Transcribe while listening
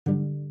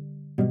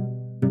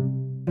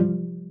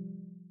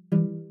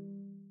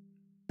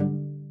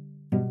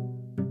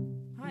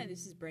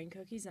this is Brain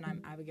Cookies, and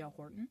I'm Abigail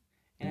Horton.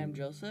 And I'm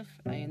Joseph,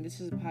 and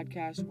this is a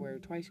podcast where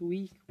twice a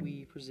week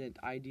we present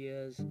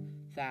ideas,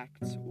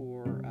 facts,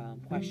 or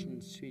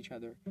questions to each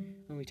other,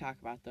 and we talk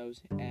about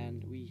those,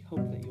 and we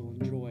hope that you'll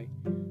enjoy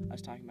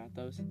us talking about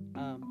those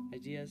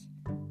ideas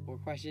or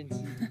questions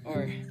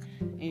or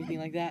anything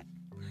like that.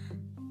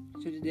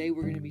 So today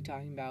we're going to be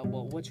talking about,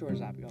 well, what's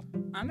yours, Abigail?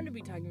 I'm going to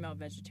be talking about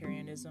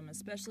vegetarianism,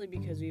 especially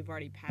because we've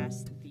already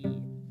passed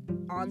the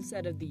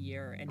onset of the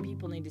year, and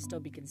people need to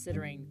still be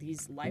considering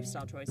these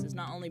lifestyle choices,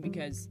 not only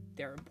because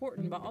they're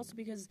important, but also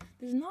because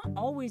there's not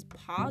always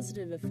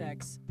positive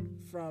effects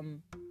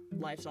from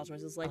lifestyle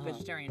choices like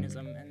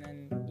vegetarianism. And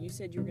then you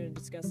said you were going to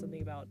discuss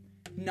something about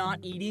not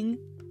eating.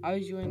 I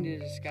was going to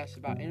discuss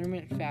about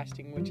intermittent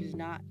fasting, which is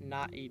not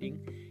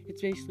eating.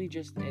 It's basically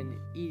just an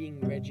eating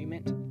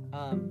regimen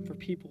for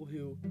people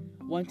who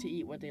want to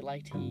eat what they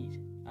like to eat.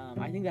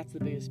 I think that's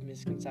the biggest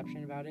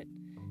misconception about it,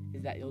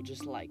 is that you'll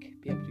just,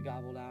 be able to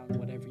gobble down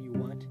whatever you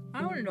want.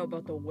 I want to know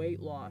about the weight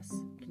loss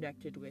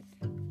connected with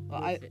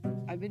it.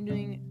 I've been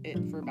doing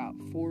it for about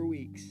 4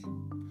 weeks.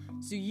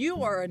 So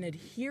you are an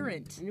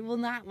adherent. Well,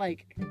 not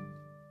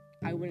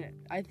I wouldn't.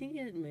 I think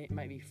it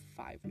might be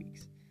 5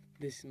 weeks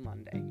this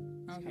Monday.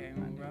 Okay,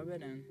 we'll rub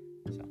it in.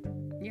 So,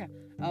 yeah.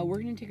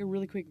 We're going to take a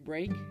really quick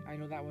break. I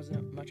know that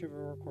wasn't much of a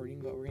recording,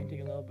 but we're going to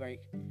take a little break.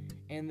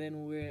 And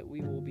then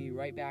we will be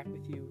right back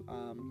with you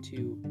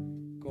to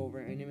go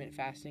over intermittent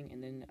fasting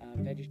and then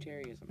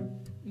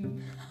vegetarianism.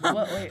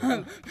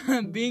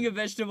 Wait. Being a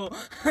vegetable.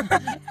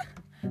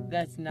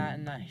 That's not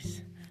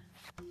nice.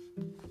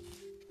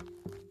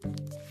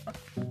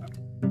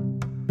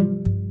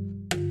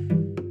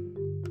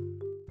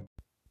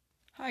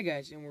 Hi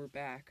guys, and we're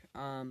back.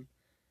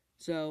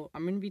 So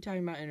I'm going to be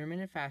talking about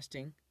intermittent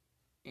fasting,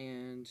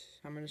 and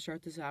I'm going to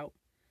start this out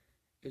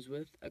is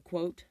with a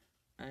quote,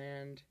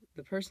 and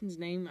the person's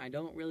name I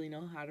don't really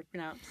know how to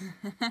pronounce.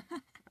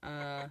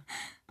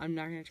 I'm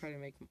not going to try to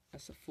make a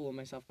fool of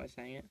myself by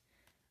saying it.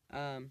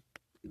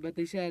 But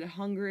they said,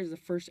 hunger is the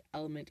first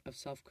element of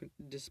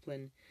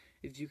self-discipline.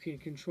 If you can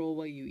control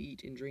what you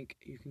eat and drink,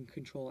 you can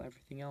control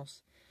everything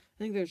else. I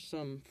think there's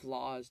some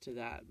flaws to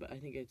that, but I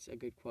think it's a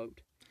good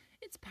quote.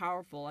 It's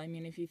powerful. I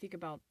mean, if you think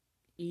about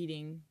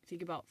eating,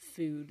 think about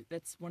food,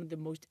 that's one of the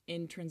most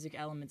intrinsic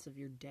elements of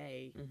your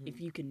day. Mm-hmm. If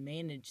you can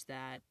manage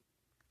that,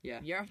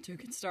 you're off to a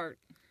good start.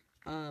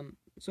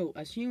 So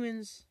as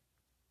humans,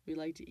 we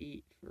like to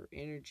eat for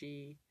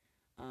energy,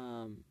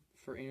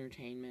 for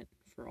entertainment,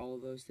 for all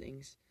of those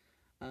things.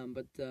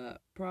 But the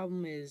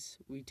problem is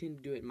we tend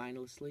to do it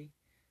mindlessly,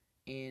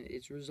 and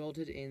it's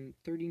resulted in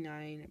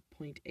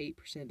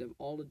 39.8% of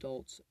all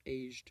adults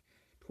aged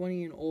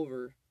 20 and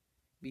over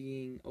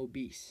being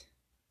obese,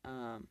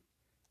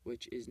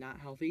 which is not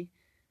healthy,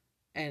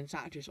 and it's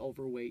not just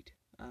overweight,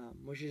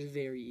 which is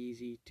very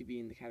easy to be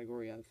in the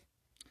category of.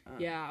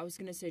 Yeah, I was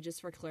going to say,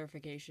 just for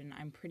clarification,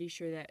 I'm pretty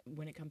sure that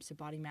when it comes to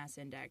body mass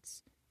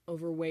index,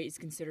 overweight is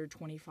considered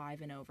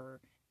 25 and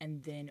over,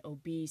 and then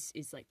obese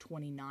is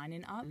 29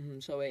 and up. Mm-hmm,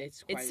 so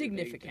it's quite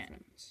significant. A big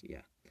difference.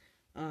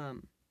 Yeah.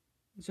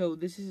 So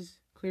this is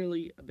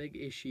clearly a big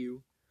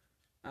issue,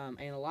 and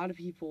a lot of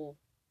people,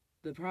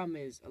 the problem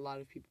is a lot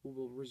of people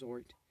will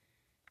resort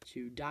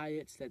to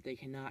diets that they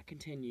cannot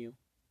continue.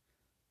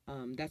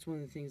 That's one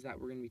of the things that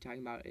we're going to be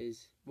talking about,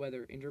 is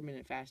whether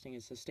intermittent fasting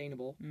is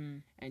sustainable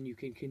and you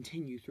can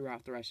continue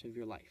throughout the rest of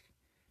your life.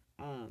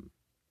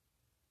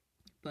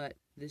 But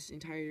this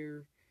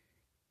entire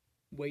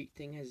weight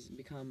thing has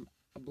become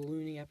a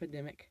ballooning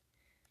epidemic.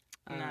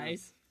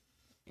 Nice.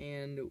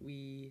 And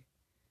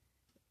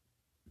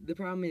the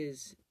problem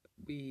is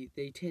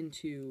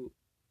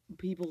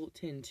people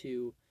tend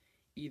to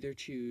either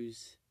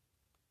choose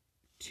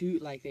to,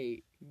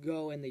 they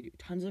go and they do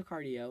tons of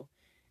cardio,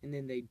 and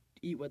then they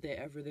eat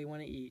whatever they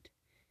want to eat,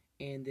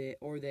 and they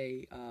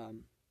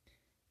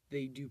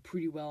do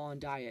pretty well on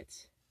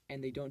diets,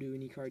 and they don't do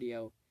any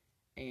cardio,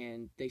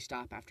 and they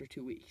stop after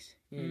 2 weeks.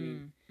 You know what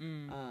I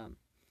mean?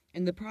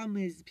 And the problem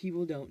is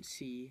people don't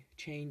see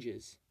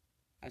changes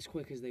as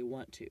quick as they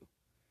want to.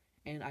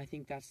 And I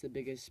think that's the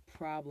biggest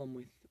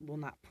problem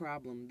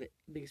the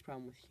biggest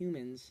problem with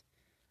humans.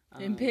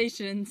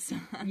 Impatience.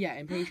 Yeah,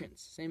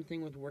 impatience. Same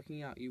thing with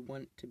working out. You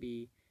want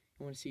to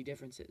see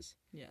differences.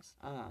 Yes.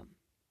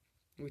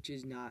 Which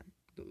is not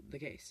the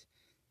case.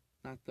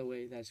 Not the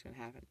way that's going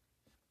to happen.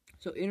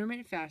 So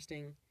intermittent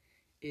fasting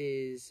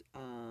is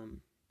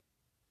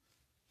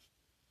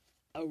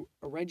a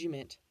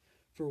regiment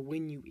for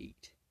when you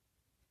eat.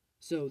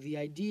 So the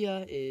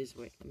idea is,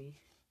 let me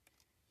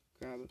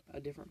grab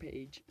a different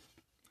page.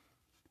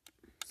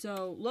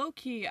 So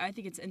low-key, I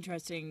think it's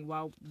interesting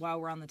while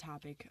we're on the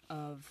topic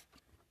of,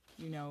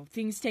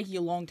 things taking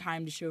a long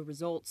time to show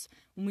results.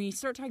 When we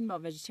start talking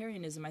about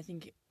vegetarianism, I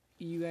think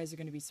you guys are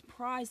going to be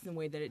surprised in the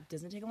way that it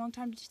doesn't take a long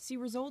time to see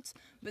results,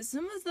 but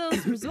some of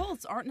those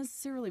results aren't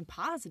necessarily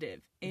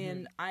positive.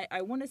 And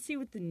I want to see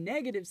what the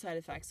negative side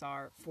effects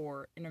are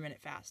for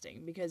intermittent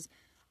fasting, because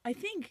I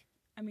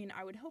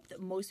would hope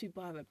that most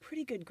people have a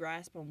pretty good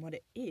grasp on what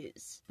it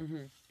is.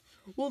 Mm-hmm.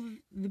 Well,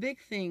 the big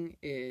thing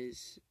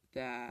is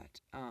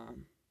that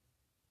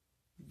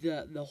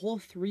the whole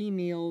 3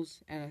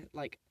 meals and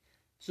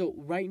so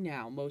right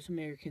now most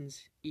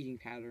Americans' eating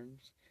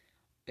patterns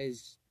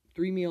is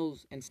 3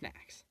 meals and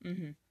snacks.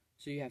 Mm-hmm.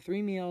 So you have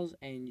 3 meals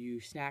and you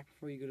snack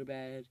before you go to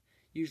bed.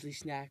 Usually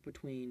snack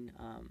between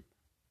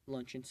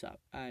lunch and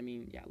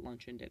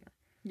lunch and dinner.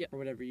 Yeah. Or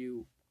whatever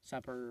you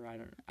supper. I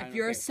don't. If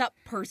you're a sup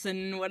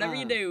person, whatever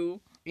you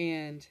do.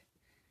 And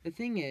the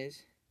thing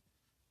is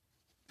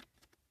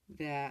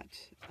that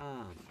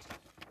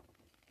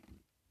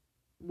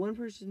one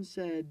person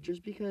said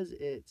just because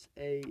it's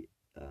a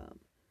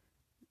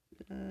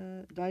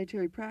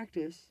dietary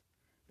practice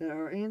that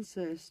our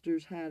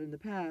ancestors had in the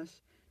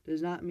past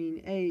does not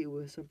mean A, it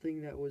was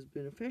something that was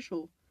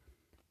beneficial,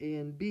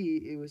 and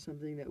B, it was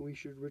something that we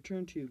should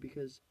return to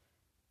because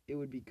it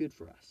would be good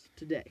for us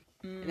today.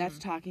 And that's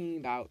talking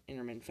about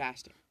intermittent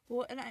fasting.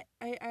 Well, and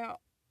I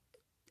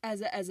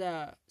as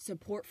a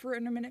support for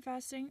intermittent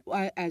fasting,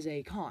 As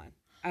a con.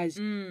 As,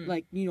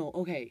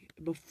 okay,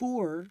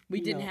 before...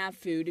 We didn't have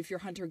food. If you're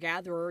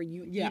hunter-gatherer,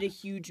 you eat a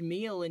huge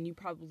meal and you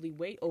probably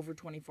wait over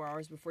 24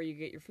 hours before you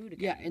get your food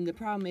again. Yeah, and the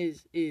problem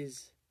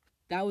is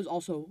that was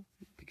also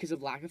because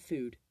of lack of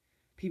food.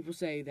 People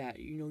say that,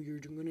 you're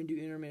going to do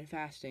intermittent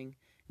fasting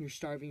and you're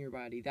starving your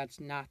body. That's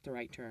not the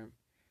right term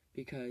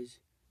because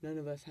none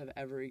of us have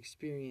ever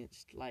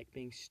experienced,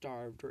 being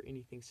starved or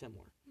anything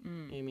similar. You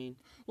know what I mean?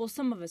 Well,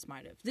 some of us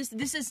might have.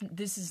 This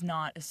is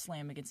not a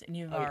slam against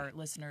any of our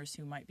listeners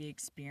who might be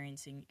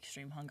experiencing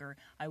extreme hunger.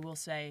 I will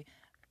say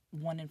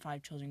 1 in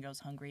 5 children goes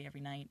hungry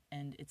every night,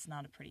 and it's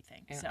not a pretty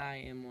thing. And so. I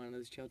am one of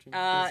those children. No.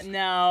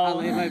 I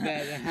lay in my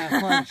bed and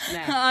have lunch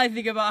now. I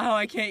think about how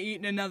I can't eat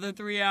in another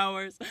 3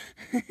 hours.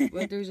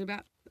 But there's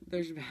about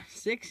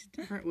 6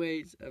 different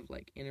ways of,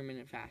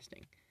 intermittent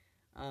fasting.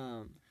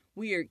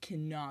 We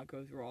cannot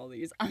go through all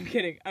these. I'm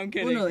kidding.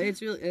 Well, no,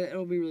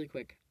 it'll be really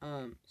quick.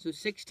 So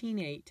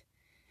 16-8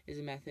 is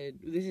a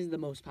method. This is the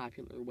most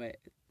popular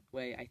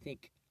way I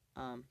think,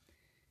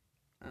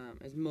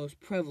 is the most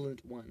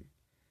prevalent one.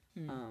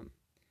 And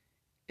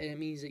it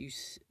means that you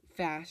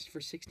fast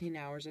for 16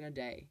 hours in a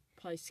day.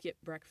 Probably skip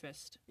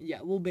breakfast.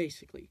 Yeah, well,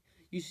 basically,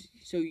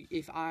 so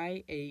if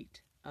I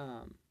ate,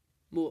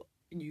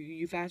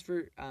 you fast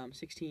for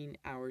 16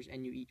 hours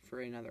and you eat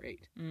for another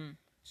 8.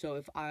 So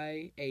if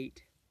I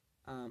ate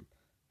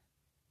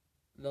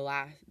the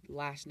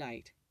last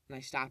night and I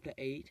stopped at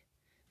 8,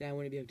 then I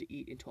wouldn't be able to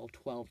eat until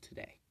 12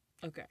 today.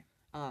 Okay.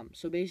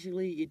 So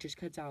basically it just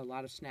cuts out a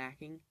lot of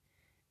snacking,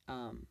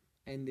 and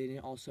then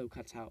it also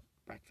cuts out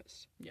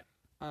breakfast. Yeah.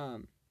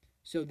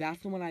 So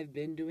that's the one I've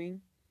been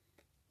doing,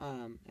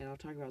 and I'll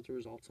talk about the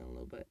results in a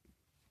little bit.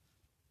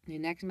 The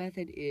next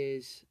method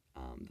is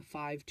the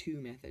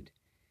 5-2 method.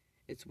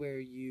 It's where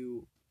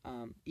you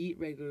eat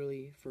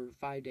regularly for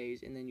 5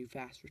 days and then you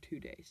fast for 2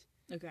 days.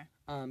 Okay.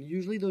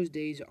 Usually those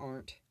days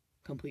aren't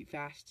complete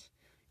fasts.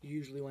 You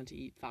usually want to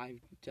eat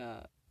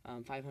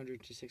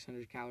 500 to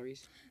 600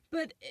 calories.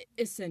 But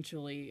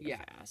essentially a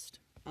fast.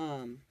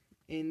 And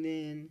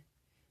then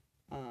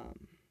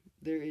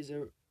there is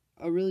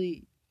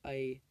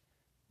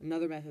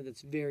another method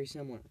that's very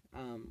similar,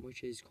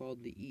 which is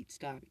called the Eat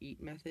Stop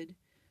Eat method,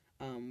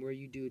 where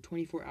you do a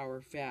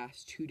 24-hour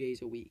fast 2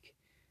 days a week.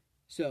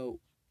 So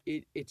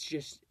it's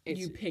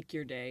you pick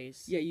your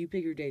days. Yeah, you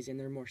pick your days, and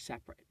they're more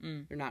separate.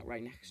 They're not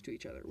right next to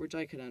each other, which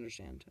I could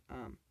understand.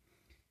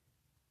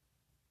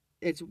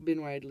 It's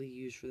been widely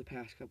used for the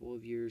past couple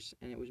of years,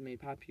 and it was made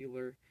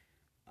popular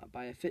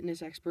by a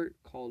fitness expert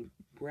called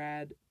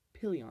Brad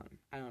Pillion.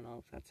 I don't know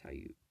if that's how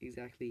you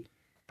exactly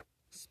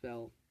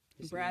spell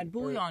his Brad name.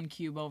 Bouillon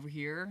Cube over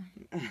here.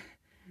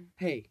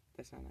 Hey,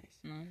 that's not nice.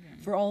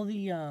 Okay. For all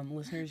the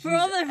listeners... For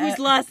all whose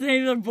last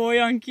names are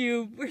Bouillon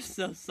Cube, we're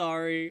so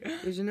sorry.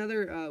 There's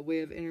another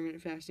way of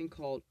intermittent fasting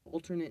called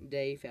alternate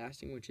day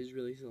fasting, which is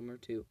really similar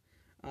to,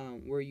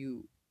 where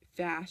you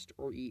fast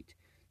or eat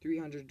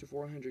 300 to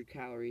 400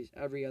 calories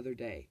every other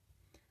day,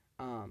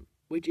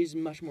 which is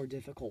much more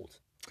difficult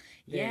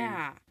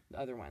than the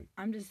other one.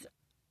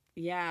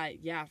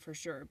 Yeah, for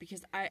sure.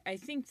 Because I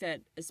think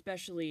that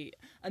especially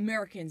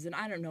Americans, and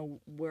I don't know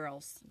where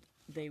else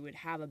they would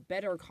have a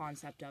better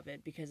concept of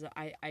it, because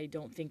I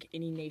don't think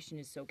any nation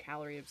is so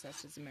calorie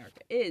obsessed as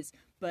America is.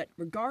 But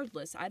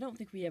regardless, I don't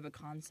think we have a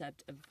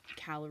concept of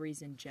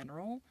calories in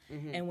general.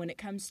 Mm-hmm. And when it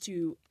comes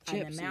to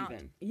chips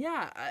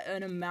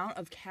an amount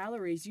of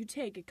calories, you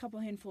take a couple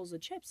handfuls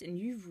of chips and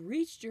you've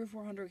reached your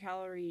 400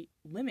 calorie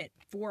limit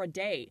for a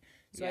day.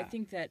 So I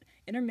think that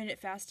intermittent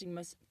fasting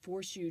must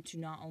force you to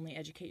not only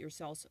educate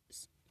yourself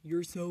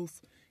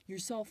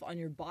on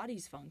your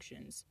body's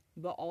functions,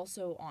 but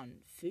also on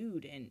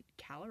food and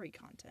calorie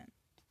content.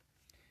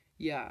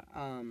 Yeah,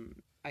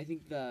 I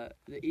think the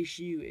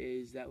issue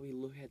is that we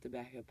look at the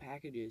back of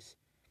packages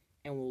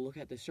and we'll look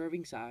at the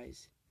serving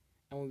size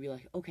and we'll be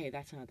like, okay,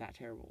 that's not that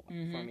terrible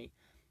for me.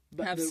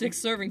 But have 6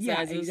 serving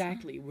sizes. Yeah,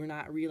 exactly. We're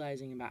not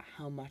realizing about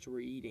how much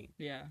we're eating.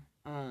 Yeah.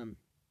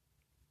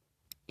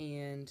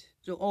 And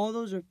so all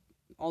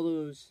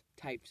those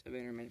types of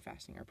intermittent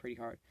fasting are pretty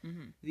hard.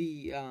 Mm-hmm.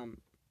 The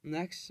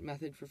next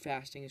method for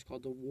fasting is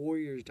called the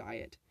Warrior's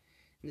Diet.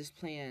 In this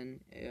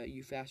plan,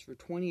 you fast for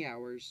 20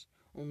 hours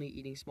only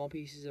eating small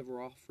pieces of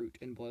raw fruit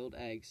and boiled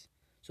eggs.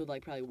 So,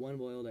 like, probably one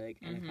boiled egg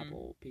and a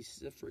couple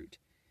pieces of fruit.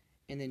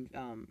 And then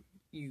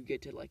you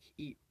get to, like,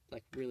 eat,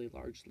 like, really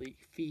largely,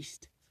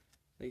 feast,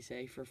 they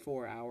say, for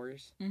 4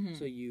 hours.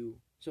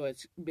 So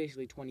it's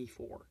basically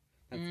 24.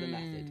 That's the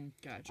method.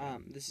 Gotcha.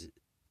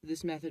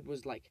 This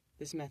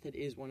method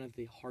is one of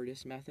the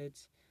hardest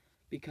methods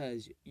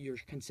because you're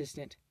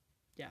consistent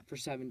for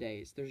 7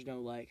 days. There's no,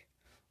 like,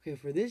 okay,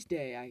 for this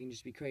day, I can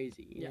just be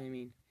crazy. You know what I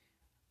mean?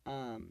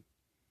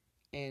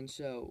 And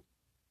so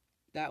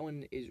that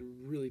one is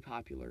really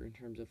popular in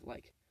terms of,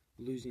 like,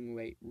 losing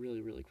weight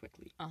really, really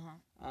quickly.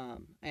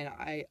 And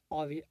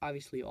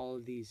obviously all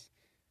of these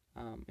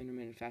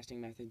intermittent fasting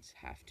methods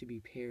have to be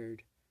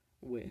paired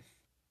with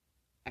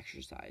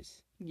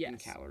exercise and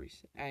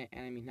calories. And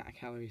I mean, not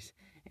calories.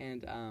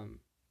 And,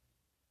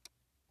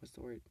 what's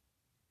the word?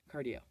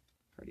 Cardio.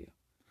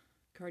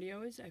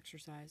 Cardio is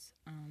exercise.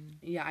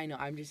 Yeah, I know.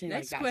 I'm just saying,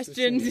 next like, that's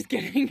question. Just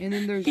kidding. And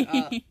then there's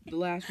the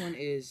last one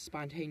is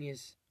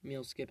spontaneous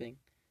meal skipping,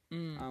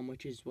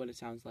 which is what it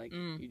sounds like.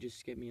 You just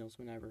skip meals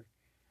whenever.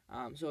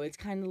 So it's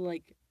kind of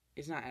like,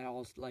 it's not at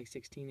all like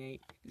 16-8.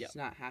 It's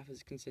not half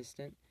as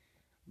consistent,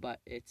 but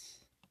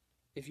it's,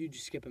 if you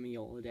just skip a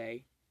meal a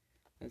day,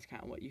 that's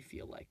kind of what you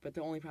feel like. But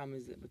the only problem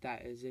is with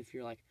that is if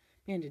you're like,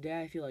 man,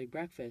 today I feel like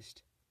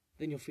breakfast,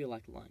 then you'll feel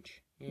like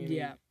lunch. You know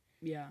what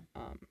I mean?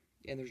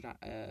 And there's not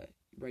a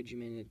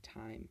regimented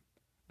time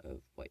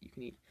of what you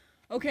can eat.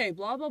 Okay,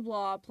 blah, blah,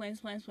 blah,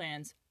 plans.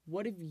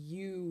 What have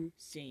you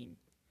seen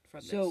from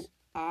this? So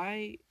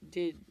I've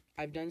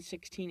done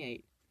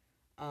 16-8,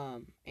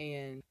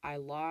 and I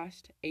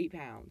lost 8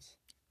 pounds.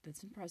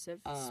 That's impressive,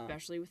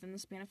 especially within the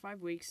span of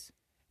 5 weeks.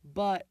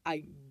 But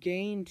I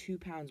gained 2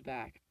 pounds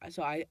back.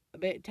 So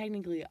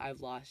technically I've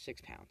lost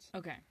 6 pounds.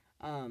 Okay.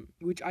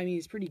 Which, I mean,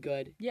 is pretty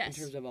good in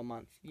terms of a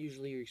month.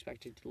 Usually you're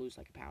expected to lose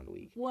like a pound a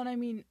week. Well, I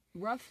mean,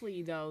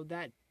 roughly, though,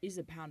 that is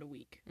a pound a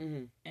week.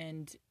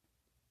 And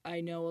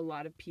I know a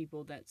lot of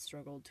people that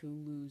struggle to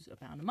lose a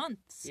pound a month.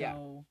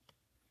 So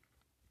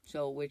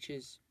which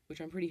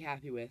I'm pretty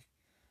happy with.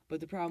 But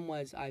the problem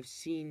was I've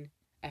seen,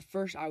 at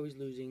first I was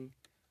losing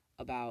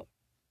about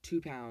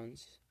 2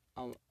 pounds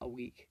a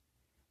week.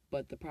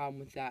 But the problem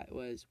with that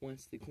was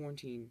once the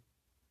quarantine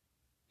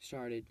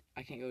started,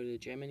 I can't go to the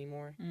gym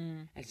anymore.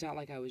 It's not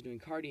like I was doing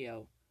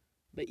cardio,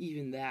 but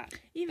even that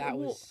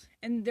was...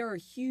 And there are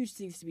huge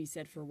things to be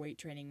said for weight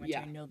training, which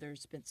I know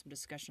there's been some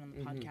discussion on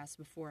the podcast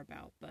before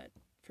about, but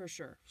for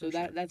sure.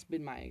 That's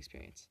been my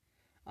experience.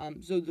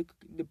 So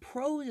the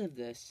pros of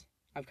this,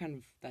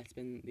 that's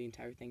been the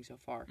entire thing so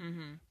far.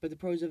 But the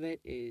pros of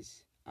it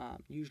is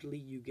usually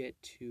you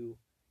get to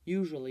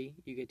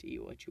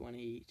eat what you want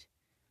to eat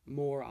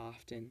more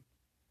often.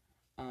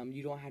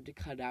 You don't have to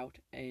cut out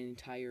an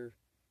entire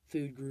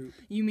food group.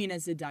 You mean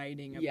as a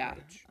dieting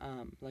approach?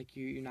 Like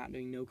you're not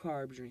doing no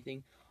carbs or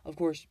anything. Of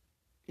course,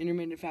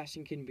 intermittent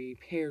fasting can be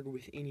paired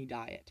with any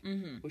diet,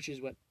 which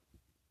is what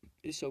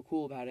is so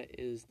cool about it,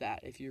 is that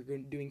if you're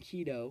doing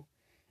keto,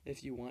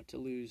 if you want to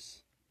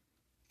lose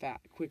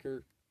fat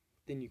quicker,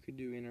 then you could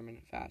do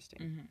intermittent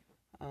fasting.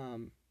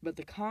 But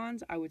the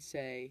cons, I would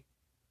say,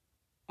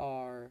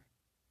 are,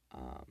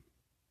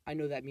 I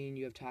know that me and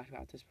you have talked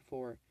about this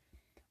before,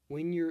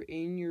 when you're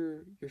in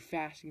your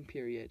fasting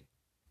period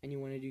and you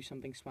want to do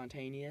something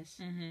spontaneous,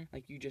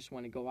 like you just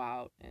want to go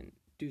out and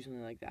do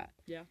something like that,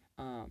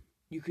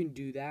 you can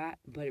do that,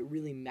 but it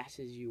really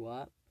messes you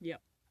up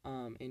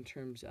in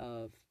terms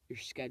of your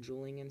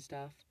scheduling and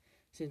stuff,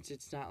 since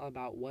it's not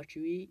about what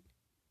you eat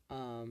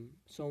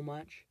so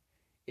much.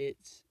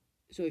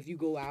 So if you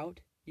go out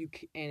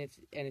and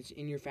it's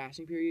in your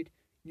fasting period,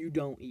 you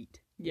don't eat.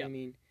 You know what I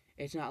mean?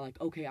 It's not like,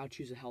 okay, I'll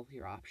choose a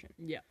healthier option.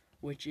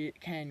 Which it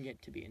can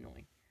get to be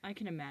annoying. I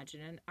can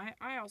imagine. And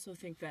I also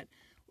think that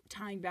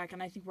tying back,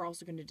 and I think we're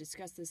also going to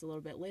discuss this a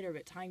little bit later,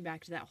 but tying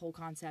back to that whole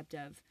concept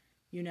of,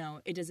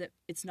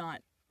 it's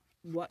not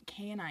what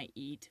can I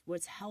eat,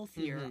 what's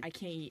healthier, I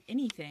can't eat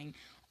anything.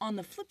 On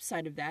the flip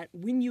side of that,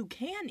 when you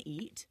can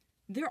eat,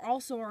 there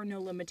also are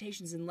no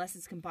limitations unless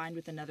it's combined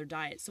with another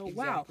diet. So,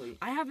 wow,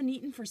 I haven't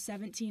eaten for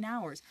 17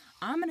 hours.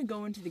 I'm going to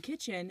go into the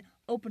kitchen,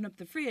 open up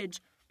the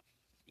fridge,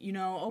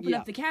 open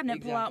up the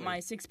cabinet, pull out my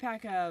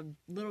 6-pack of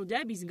Little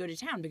Debbie's and go to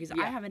town because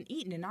I haven't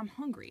eaten and I'm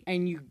hungry.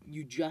 And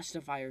you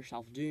justify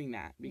yourself doing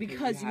that.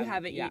 Because you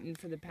haven't eaten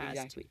for the past.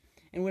 Exactly.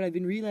 And what I've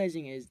been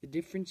realizing is the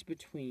difference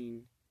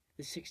between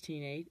the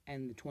 16-8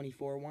 and the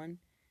 24-1,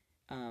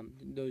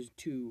 those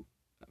two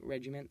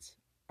regiments,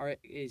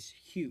 is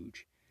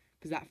huge.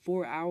 Because that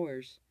 4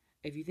 hours,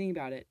 if you think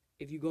about it,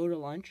 if you go to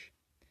lunch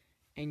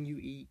and you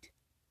eat,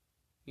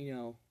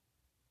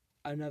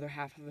 another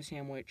half of a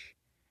sandwich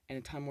and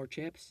a ton more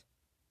chips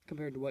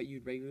compared to what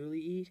you'd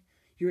regularly eat,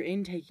 you're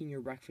intaking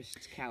your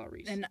breakfast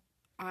calories. And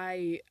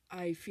I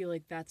feel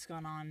like that's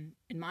gone on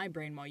in my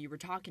brain while you were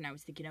talking. I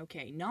was thinking,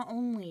 okay, not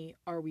only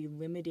are we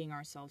limiting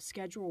ourselves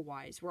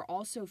schedule-wise, we're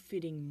also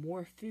fitting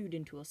more food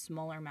into a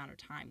smaller amount of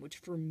time, which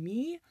for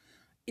me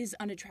is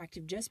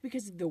unattractive just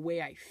because of the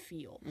way I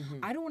feel.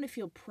 Mm-hmm. I don't want to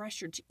feel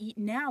pressured to eat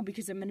now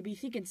because I'm going to be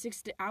thinking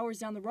 6 hours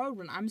down the road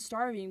when I'm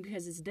starving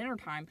because it's dinner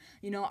time.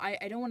 You know,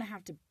 I don't want to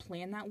have to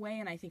plan that way,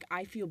 and I think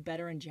I feel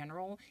better in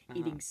general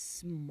eating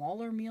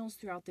smaller meals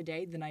throughout the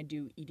day than I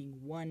do eating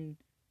one,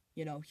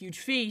 you know, huge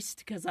feast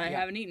because I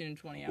haven't eaten in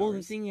 20 hours. Well,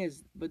 the thing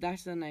is, but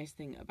that's the nice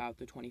thing about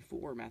the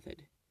 24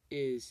 method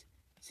is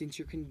since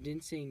you're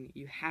condensing,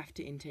 you have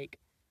to intake.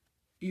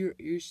 You're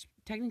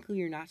technically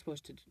you're not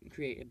supposed to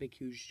create a big,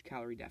 huge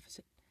calorie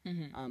deficit.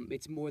 Mm-hmm.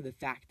 It's more the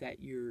fact that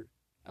you're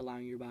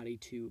allowing your body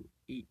to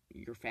eat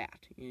your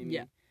fat. You know what I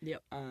mean? Yeah.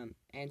 Yep.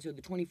 And so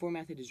the 24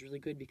 method is really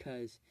good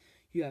because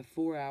you have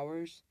 4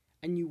 hours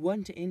and you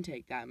want to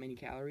intake that many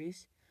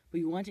calories, but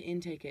you want to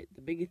intake it.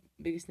 The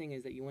biggest thing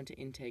is that you want to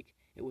intake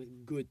it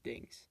with good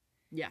things.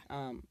 Yeah.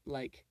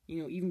 Like,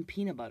 you know, even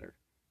peanut butter.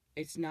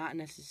 It's not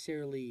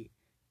necessarily,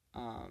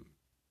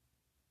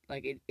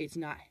 it's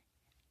not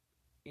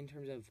in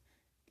terms of,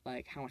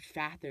 like, how much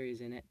fat there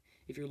is in it.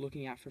 If you're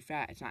looking out for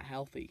fat, it's not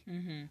healthy.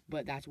 Mm-hmm.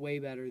 But that's way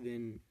better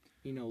than,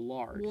 you know,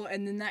 lard. Well,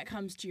 and then that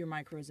comes to your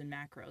micros and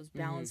macros,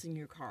 balancing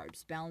your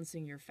carbs,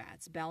 balancing your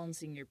fats,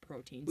 balancing your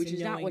proteins. Which is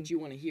not what you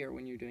want to hear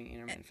when you're doing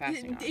intermittent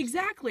fasting. Honestly.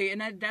 Exactly,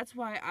 and that's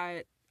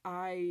why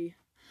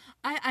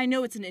I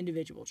know it's an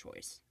individual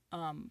choice.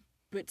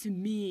 But to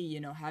me,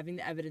 you know, having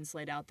the evidence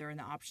laid out there and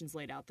the options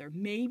laid out there,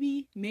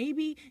 maybe,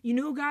 you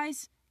know,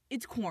 guys,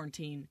 it's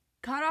quarantine.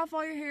 Cut off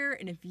all your hair,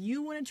 and if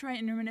you want to try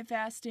intermittent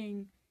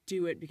fasting,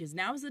 do it, because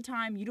now is the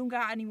time. You don't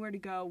got anywhere to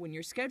go. When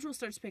your schedule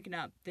starts picking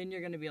up, then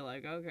you're going to be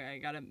like, okay, I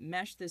got to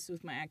mesh this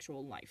with my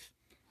actual life.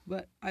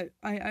 But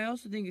I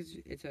also think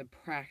it's a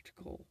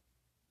practical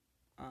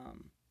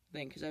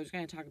thing, because I was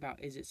going to talk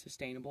about, is it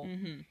sustainable?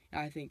 Mm-hmm.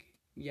 I think,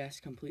 yes,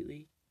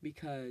 completely,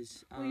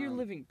 because... well, you're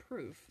living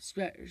proof.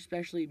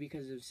 Especially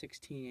because of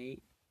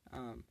 16-8,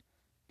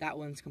 that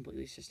one's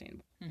completely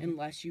sustainable. Mm-hmm.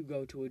 Unless you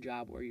go to a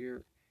job where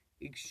you're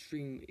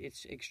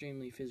it's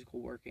extremely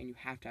physical work and you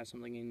have to have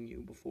something in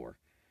you before.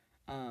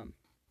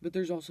 But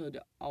there's also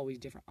always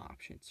different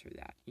options for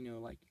that. You know,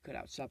 like you cut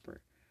out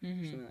supper,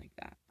 something like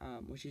that,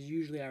 which is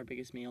usually our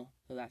biggest meal.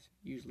 So that's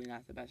usually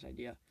not the best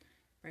idea.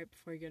 Right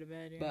before you go to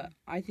bed, yeah. But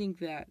I think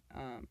that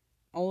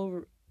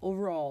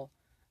overall,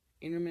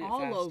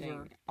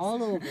 intermittent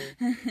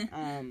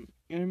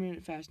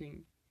intermittent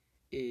fasting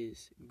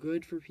is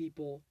good for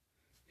people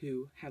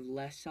who have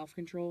less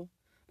self-control,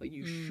 but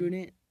you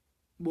shouldn't.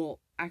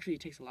 Well, actually,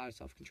 it takes a lot of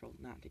self-control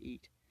not to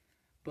eat,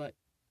 but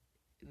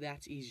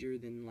that's easier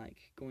than,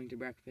 like, going to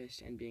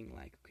breakfast and being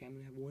like, okay, I'm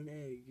going to have one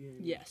egg.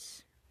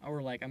 Yes.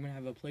 Or, like, I'm going to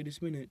have a plate of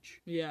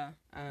spinach. Yeah.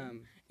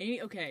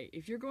 Okay,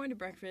 if you're going to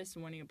breakfast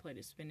and wanting a plate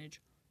of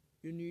spinach,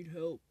 you need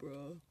help,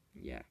 bro.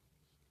 Yeah.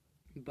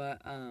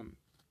 But,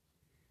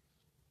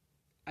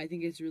 I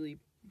think it's really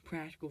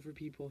practical for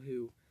people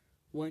who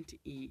want to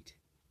eat,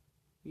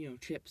 you know,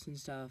 chips and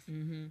stuff,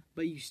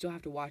 but you still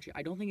have to watch it.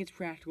 I don't think it's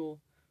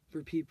practical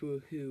for people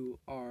who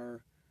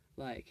are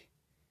like,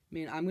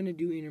 man, I'm going to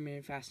do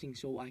intermittent fasting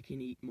so I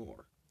can eat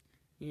more.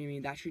 You know what I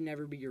mean? That should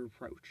never be your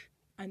approach.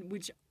 And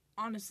which,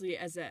 honestly,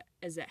 as a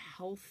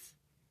health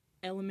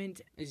element,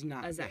 is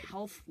not as good. a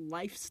health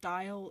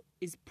lifestyle,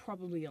 is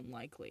probably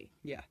unlikely.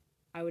 Yeah.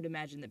 I would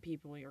imagine that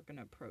people are going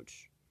to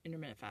approach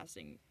intermittent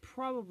fasting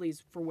probably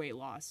for weight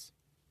loss.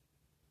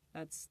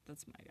 That's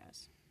my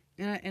guess.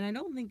 And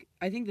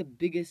I think the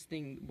biggest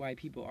thing why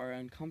people are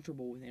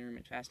uncomfortable with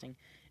intermittent fasting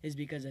is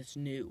because it's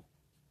new. You know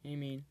what I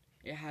mean?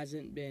 It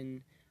hasn't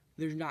been,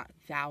 there's not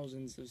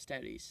thousands of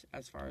studies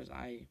as far as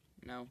I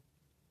know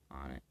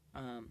on it.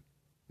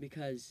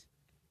 Because,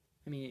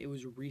 I mean, it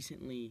was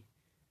recently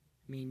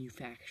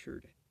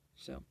manufactured.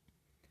 So,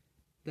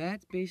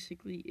 that's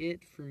basically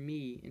it for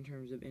me in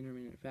terms of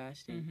intermittent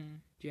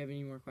fasting. Do you have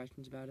any more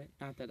questions about it?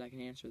 Not that I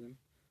can answer them.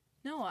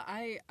 No,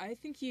 I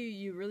think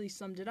you really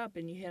summed it up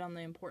and you hit on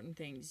the important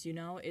things. You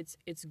know,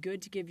 it's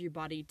good to give your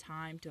body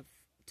time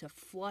to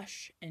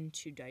flush and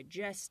to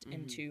digest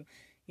and to,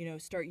 you know,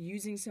 start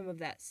using some of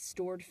that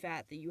stored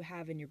fat that you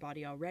have in your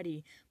body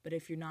already. But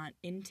if you're not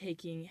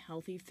intaking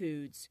healthy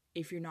foods,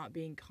 if you're not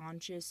being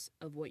conscious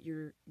of what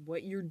you're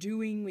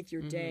doing with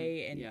your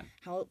day and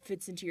how it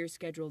fits into your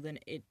schedule, then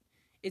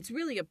it's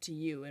really up to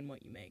you and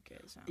what you make.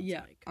 It sounds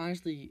like.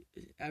 Honestly,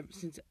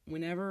 since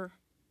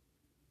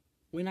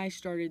when I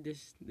started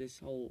this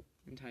whole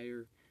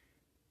entire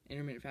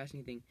intermittent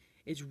fasting thing,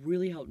 it's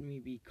really helped me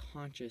be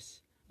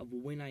conscious of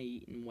when I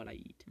eat and what I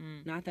eat.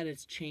 Not that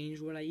it's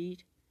changed what I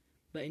eat,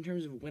 but in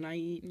terms of when I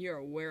eat, you're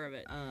aware of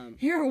it.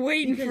 You're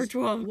waiting for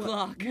 12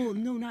 o'clock. Well,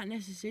 no, not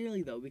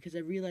necessarily though, because I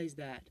realized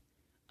that,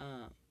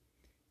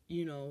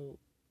 you know,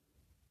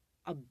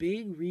 a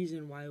big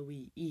reason why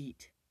we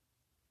eat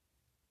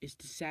is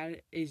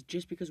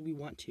just because we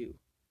want to,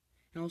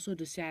 and also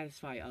to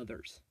satisfy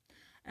others.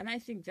 And I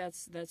think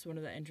that's one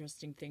of the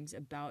interesting things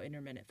about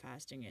intermittent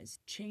fasting is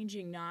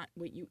changing not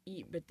what you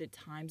eat, but the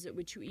times at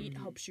which you eat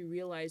helps you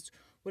realize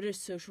what a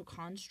social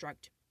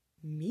construct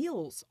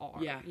meals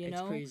are. Yeah, you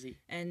know? It's crazy.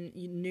 And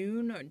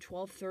noon or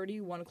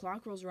 12:30, 1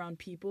 o'clock rolls around,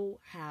 people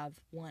have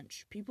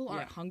lunch. People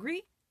aren't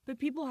hungry, but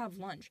people have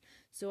lunch.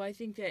 So I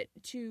think that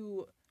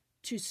to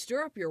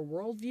stir up your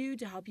worldview,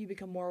 to help you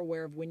become more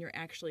aware of when you're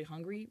actually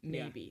hungry,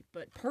 maybe. Yeah.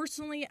 But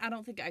personally, I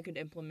don't think I could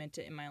implement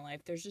it in my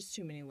life. There's just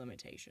too many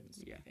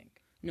limitations, I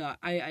think. No,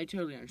 I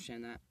totally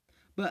understand that.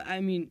 But, I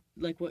mean,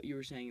 like what you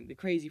were saying, the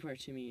crazy part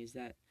to me is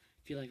that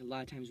I feel like a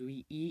lot of times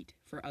we eat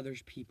for other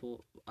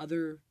people's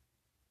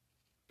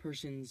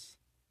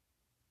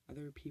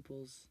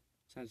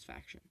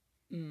satisfaction.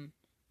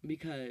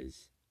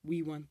 Because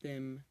we want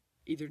them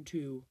either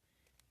to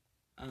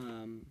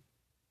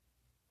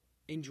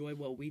enjoy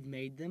what we've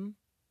made them,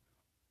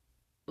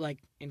 like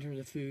in terms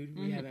of food,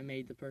 we haven't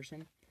made the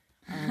person.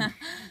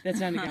 That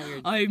sounded kind of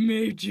weird. I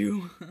made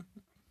you.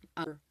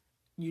 Or,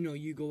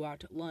 you go out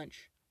to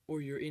lunch, or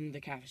you're in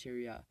the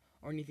cafeteria,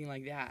 or anything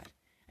like that,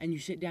 and you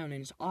sit down,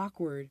 and it's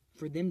awkward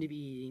for them to be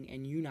eating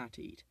and you not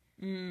to eat.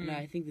 And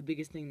I think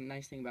the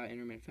nice thing about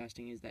intermittent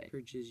fasting is that it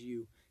encourages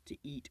you to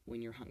eat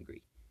when you're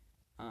hungry.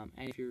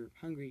 And if you're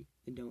hungry,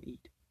 then don't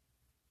eat.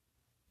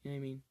 You know what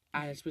I mean?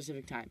 At a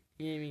specific time.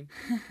 You know what I mean?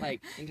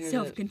 Like, in terms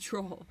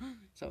self-control.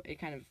 So it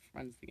kind of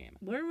runs the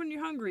gamut. Learn when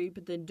you're hungry,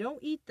 but then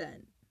don't eat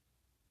then.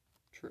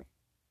 True.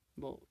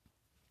 Well,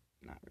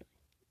 not really.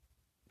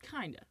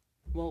 Kinda.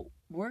 Well,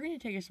 we're going to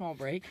take a small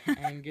break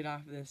and get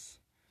off this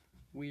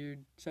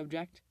weird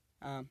subject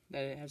that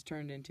it has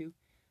turned into.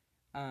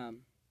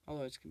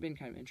 Although it's been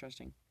kind of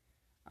interesting.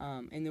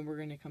 And then we're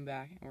going to come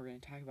back and we're going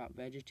to talk about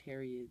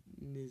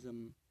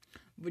vegetarianism.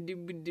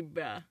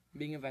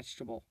 Being a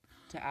vegetable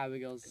to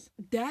Abigail's.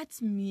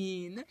 That's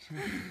mean.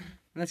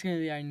 That's going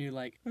to be our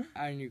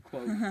new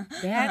quote.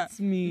 That's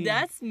mean.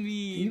 That's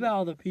mean. Think about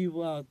all the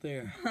people out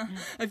there.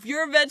 If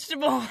you're a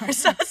vegetable, I'm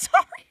so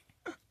sorry.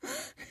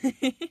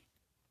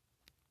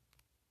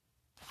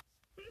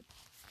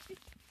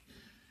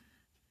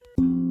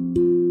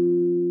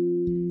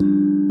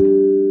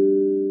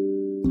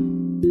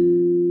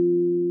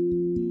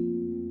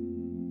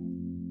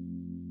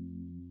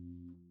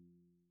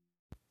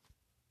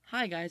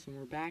 Hi guys, and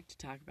we're back to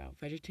talk about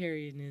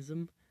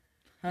vegetarianism.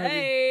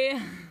 Hey!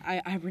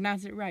 I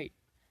pronounced it right.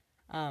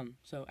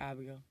 So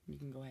Abigail, you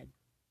can go ahead.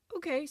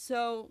 Okay,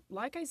 so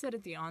like I said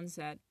at the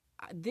onset,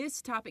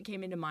 this topic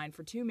came into mind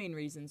for two main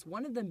reasons.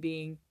 One of them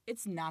being,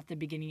 it's not the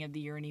beginning of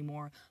the year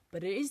anymore,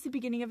 but it is the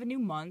beginning of a new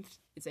month.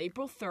 It's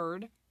April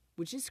 3rd,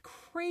 which is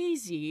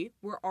crazy.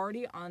 We're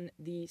already on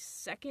the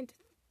second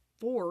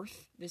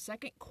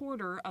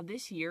quarter of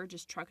this year,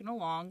 just trucking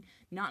along,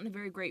 not in a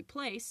very great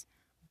place,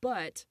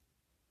 but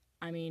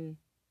I mean,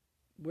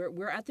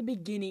 we're at the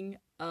beginning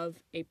of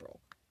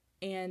April.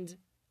 And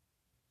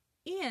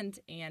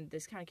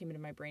this kind of came into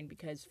my brain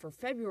because for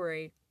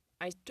February,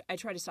 I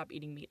try to stop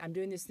eating meat. I'm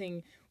doing this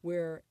thing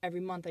where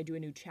every month I do a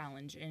new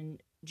challenge. In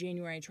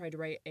January, I tried to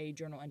write a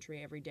journal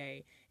entry every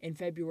day. In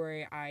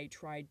February, I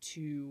tried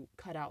to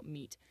cut out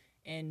meat.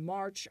 In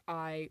March,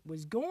 I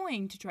was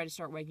going to try to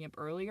start waking up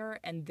earlier,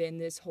 and then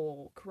this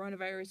whole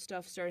coronavirus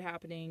stuff started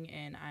happening,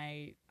 and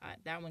I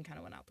that one kind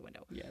of went out the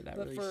window. Yeah, that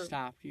really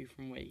stopped you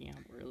from waking up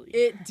early.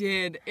 It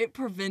did. It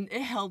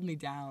held me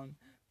down.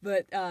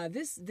 But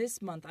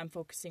this month, I'm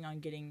focusing on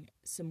getting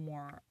some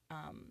more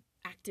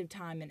active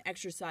time and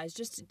exercise,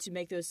 just to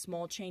make those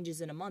small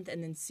changes in a month,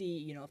 and then see,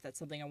 if that's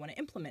something I want to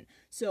implement.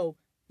 So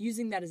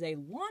using that as a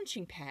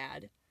launching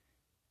pad,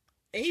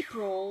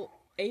 April,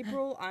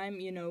 I'm,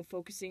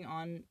 focusing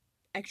on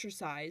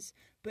exercise.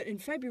 But in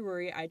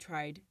February, I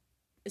tried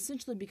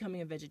essentially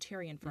becoming a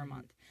vegetarian for a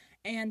month.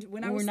 And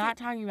we're not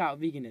talking about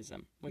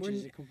veganism, which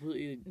is a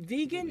completely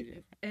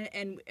different.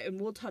 And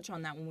we'll touch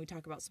on that when we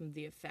talk about some of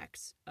the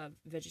effects of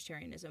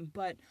vegetarianism.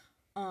 But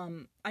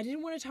I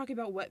didn't want to talk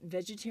about what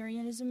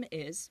vegetarianism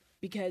is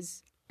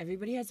because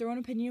everybody has their own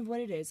opinion of what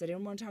it is. I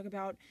didn't want to talk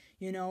about,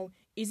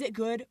 is it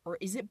good or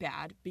is it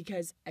bad?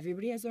 Because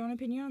everybody has their own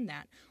opinion on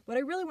that. What I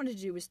really wanted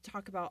to do was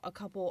talk about a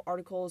couple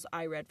articles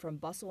I read from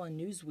Bustle and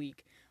Newsweek,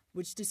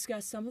 which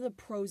discuss some of the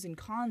pros and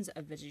cons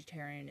of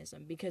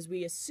vegetarianism. Because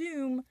we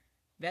assume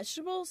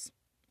vegetables,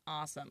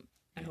 awesome.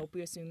 I hope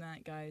we assume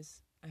that,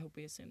 guys. I hope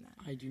we assume that.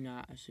 I do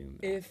not assume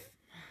that.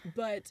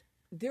 But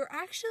there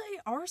actually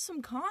are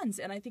some cons,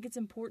 and I think it's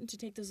important to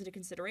take those into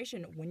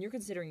consideration when you're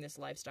considering this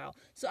lifestyle.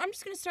 So I'm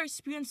just going to start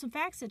spewing some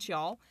facts at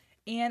y'all,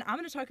 and I'm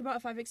going to talk about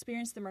if I've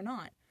experienced them or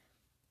not.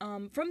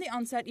 From the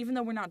onset, even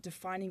though we're not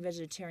defining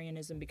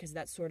vegetarianism because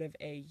that's sort of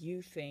a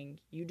you thing,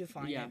 you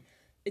define it,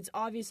 it's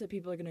obvious that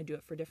people are going to do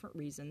it for different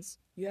reasons.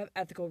 You have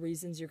ethical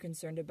reasons. You're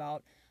concerned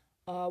about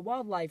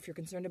wildlife, you're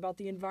concerned about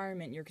the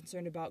environment, you're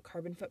concerned about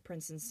carbon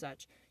footprints and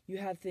such. You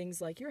have things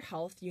like your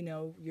health,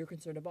 you're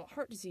concerned about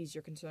heart disease,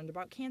 you're concerned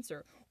about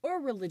cancer, or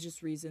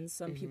religious reasons.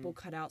 Some people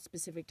cut out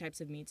specific types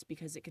of meats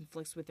because it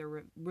conflicts with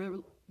their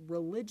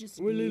religious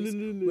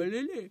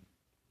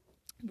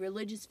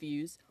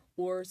views,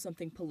 or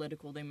something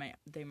political they might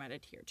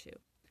adhere to.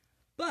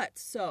 But,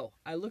 so,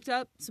 I looked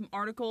up some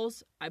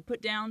articles, I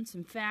put down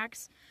some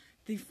facts.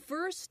 The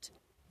first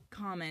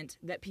comment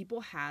that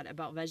people had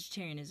about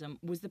vegetarianism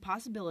was the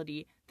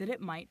possibility that it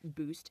might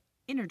boost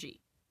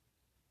energy.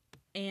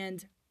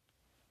 And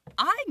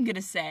I'm going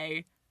to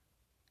say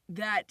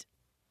that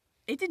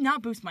it did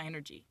not boost my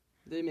energy.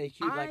 They make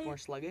you more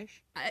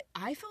sluggish?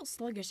 I felt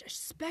sluggish,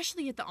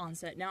 especially at the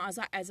onset. Now,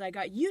 as I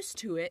got used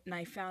to it and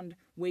I found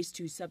ways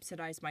to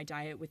subsidize my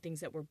diet with things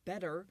that were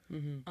better,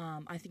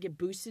 I think it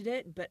boosted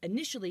it. But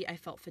initially, I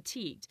felt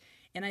fatigued.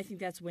 And I think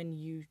that's when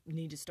you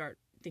need to start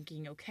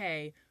thinking,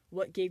 okay,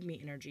 what gave me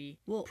energy?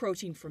 Well,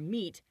 protein from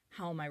meat.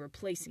 How am I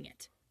replacing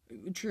it?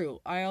 True.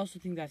 I also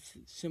think that's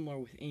similar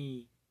with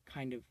any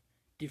kind of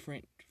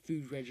different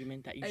food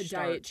regimen that you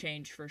start. A diet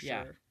change for sure.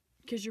 Yeah.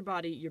 Because your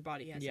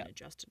body hasn't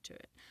adjusted to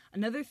it.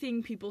 Another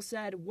thing people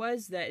said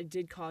was that it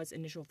did cause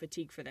initial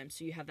fatigue for them.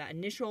 So you have that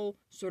initial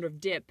sort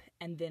of dip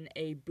and then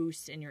a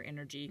boost in your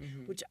energy,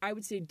 which I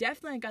would say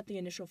definitely I got the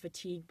initial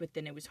fatigue, but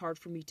then it was hard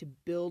for me to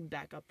build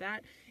back up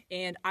that.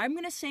 And I'm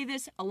going to say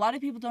this. A lot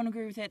of people don't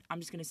agree with it.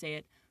 I'm just going to say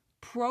it.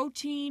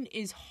 Protein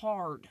is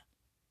hard.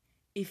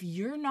 If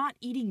you're not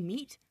eating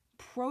meat,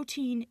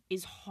 protein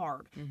is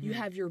hard. You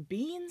have your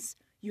beans.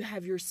 You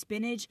have your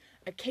spinach.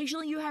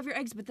 Occasionally you have your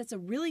eggs, but that's a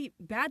really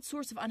bad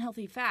source of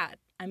unhealthy fat.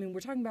 I mean, we're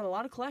talking about a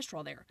lot of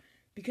cholesterol there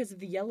because of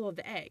the yellow of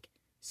the egg.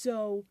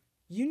 So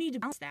you need to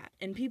balance that.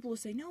 And people will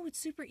say, no, it's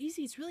super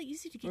easy. It's really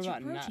easy to get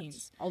your proteins.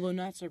 Nuts? Although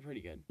nuts are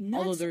pretty good.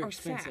 Nuts they're are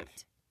expensive.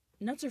 Fat.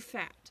 Nuts are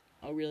fat.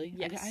 Oh, really?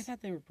 Yes. I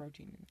thought they were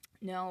protein.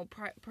 No,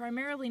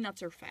 primarily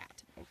nuts are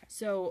fat. Okay.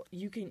 So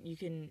you can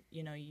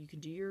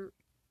do your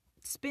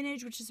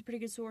spinach, which is a pretty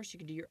good source. You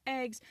can do your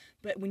eggs.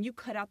 But when you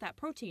cut out that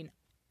protein,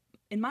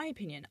 in my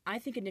opinion, I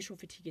think initial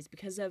fatigue is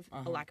because of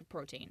a lack of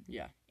protein.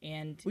 Yeah.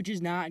 And which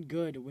is not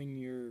good when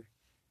you're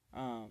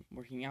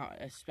working out,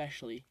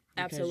 especially.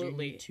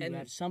 Absolutely. You need to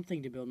have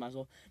something to build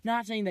muscle.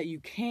 Not saying that you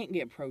can't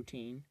get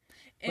protein,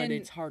 but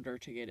it's harder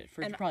to get it.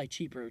 It's probably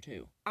cheaper,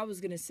 too. I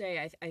was going to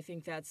say, I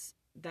think that's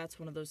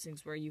one of those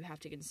things where you have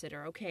to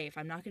consider, okay, if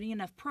I'm not getting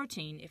enough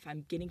protein, if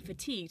I'm getting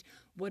fatigued,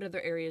 what other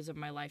areas of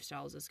my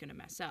lifestyle is this going to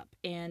mess up?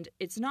 And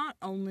it's not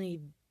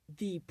only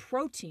the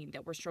protein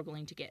that we're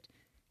struggling to get.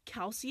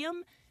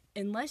 Calcium,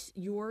 unless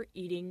you're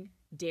eating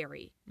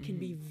dairy, can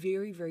be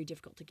very, very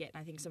difficult to get.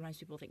 And I think sometimes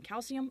people think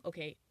calcium,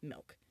 okay,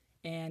 milk.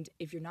 And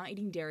if you're not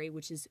eating dairy,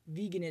 which is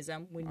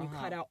veganism, when you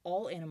cut out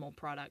all animal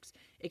products,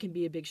 it can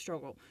be a big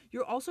struggle.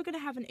 You're also going to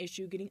have an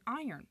issue getting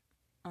iron.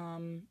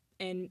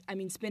 And I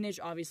mean, spinach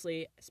is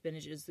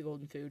the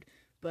golden food,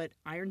 but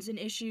iron's an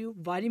issue.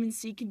 Vitamin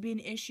C can be an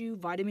issue.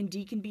 Vitamin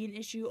D can be an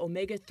issue.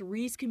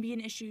 Omega-3s can be an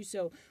issue.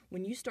 So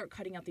when you start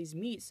cutting out these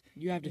meats,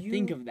 you have to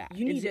think of that.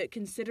 You need to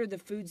consider the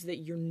foods that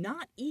you're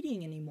not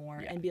eating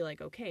anymore and be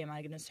like, okay, am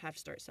I going to have to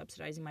start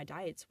subsidizing my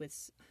diet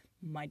with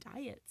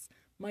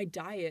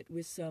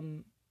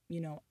some,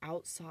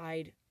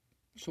 outside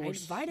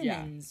source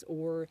vitamins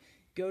or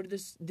go to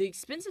the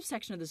expensive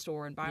section of the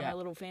store and buy my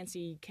little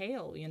fancy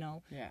kale,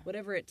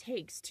 whatever it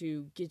takes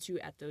to get you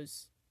at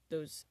those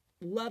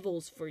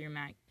levels for your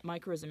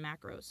micros and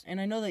macros. And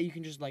I know that you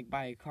can just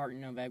buy a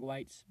carton of egg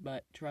whites,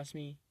 but trust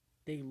me,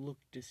 they look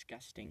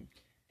disgusting.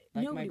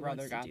 Nobody my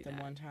brother got them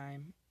that. one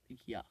time.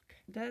 Yuck.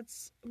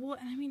 That's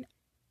I mean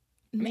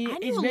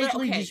it's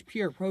basically just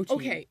pure protein.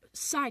 Okay,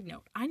 side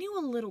note, I knew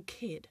a little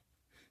kid.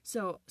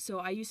 So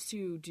I used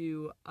to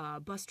do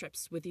bus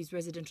trips with these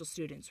residential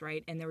students,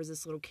 right? And there was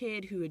this little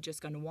kid who had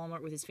just gone to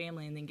Walmart with his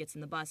family and then gets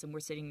in the bus and we're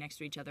sitting next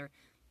to each other.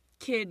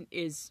 Kid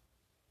is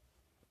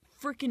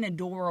freaking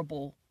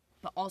adorable,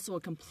 but also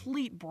a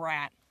complete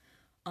brat.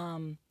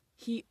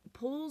 He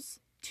pulls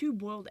 2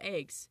 boiled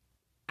eggs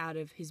out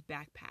of his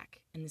backpack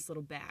in this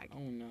little bag.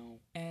 Oh, no.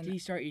 And did he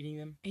start eating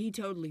them? He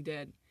totally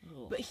did.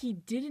 Ugh. But he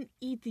didn't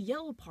eat the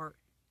yellow part.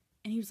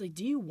 And he was like,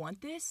 do you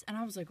want this? And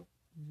I was like,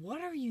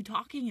 what are you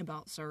talking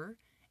about, sir?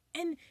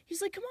 And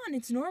he's like, come on,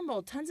 it's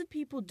normal. Tons of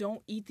people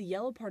don't eat the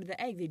yellow part of the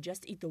egg. They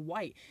just eat the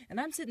white. And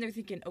I'm sitting there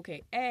thinking,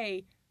 okay,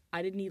 A,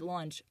 I didn't eat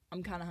lunch.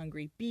 I'm kind of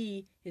hungry.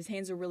 B, his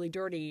hands are really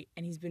dirty,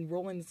 and he's been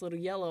rolling this little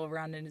yellow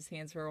around in his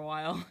hands for a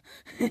while.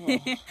 Oh,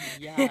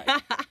 yeah.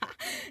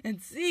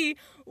 And C,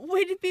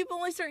 why did people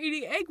only start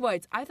eating egg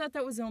whites? I thought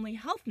that was only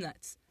health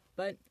nuts.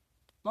 But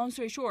long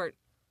story short,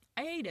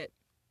 I ate it.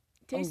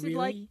 Tasted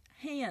like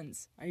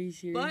hands. Are you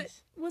serious? But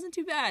it wasn't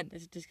too bad.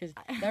 That's just because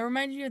that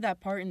reminds me of that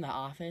part in The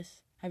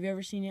Office. Have you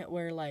ever seen it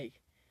where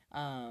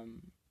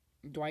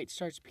Dwight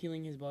starts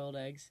peeling his boiled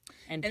eggs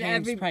and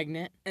Pam's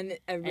pregnant and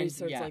everybody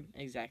starts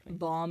exactly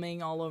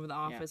bombing all over the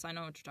office? I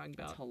know what you're talking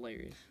about. It's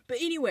hilarious. But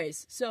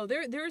anyways, so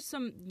there's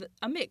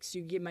a mix.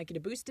 You might get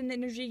a boost in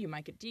energy, you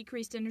might get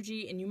decreased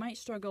energy, and you might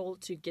struggle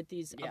to get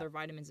these other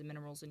vitamins and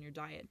minerals in your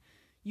diet.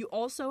 You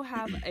also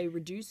have a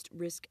reduced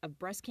risk of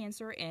breast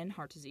cancer and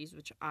heart disease,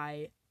 which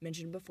I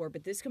mentioned before,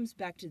 but this comes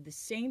back to the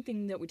same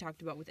thing that we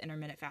talked about with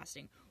intermittent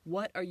fasting.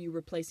 What are you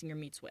replacing your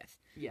meats with?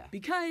 Yeah.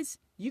 Because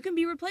you can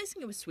be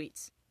replacing it with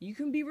sweets. You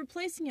can be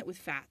replacing it with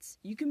fats.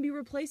 You can be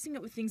replacing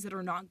it with things that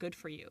are not good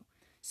for you.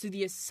 So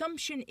the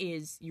assumption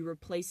is you're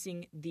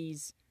replacing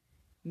these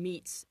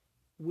meats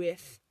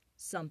with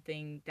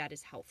something that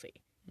is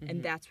healthy. Mm-hmm.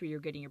 And that's where you're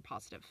getting your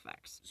positive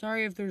effects.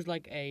 Sorry if there's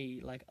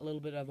a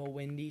little bit of a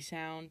windy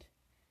sound.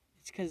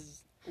 It's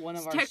because one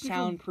of our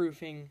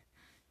soundproofing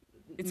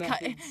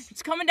methods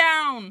it's coming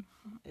down.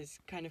 It's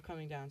kind of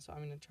coming down, so I'm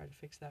going to try to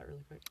fix that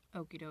really quick.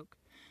 Okie doke.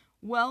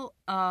 Well,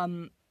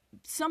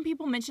 some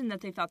people mentioned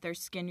that they thought their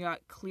skin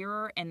got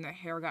clearer and their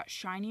hair got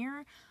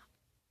shinier.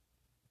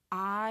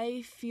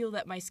 I feel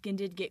that my skin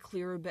did get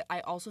clearer, but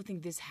I also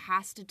think this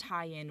has to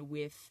tie in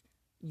with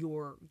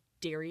your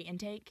dairy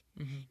intake.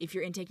 Mm-hmm. If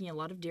you're intaking a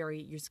lot of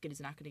dairy, your skin is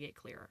not going to get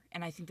clearer.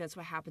 And I think that's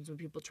what happens when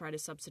people try to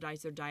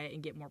subsidize their diet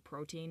and get more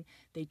protein.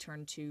 They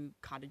turn to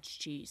cottage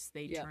cheese.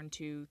 They turn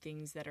to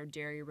things that are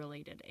dairy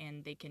related,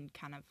 and they can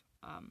kind of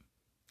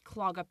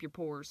clog up your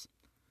pores.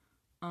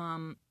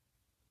 A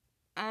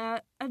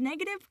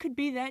negative could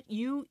be that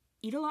you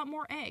eat a lot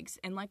more eggs.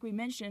 And like we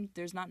mentioned,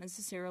 there's not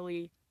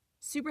necessarily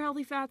super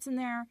healthy fats in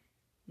there.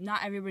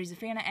 Not everybody's a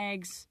fan of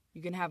eggs.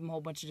 You can have them a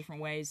whole bunch of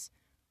different ways.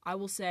 I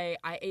will say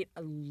I ate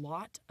a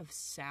lot of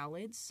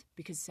salads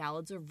because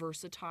salads are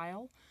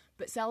versatile.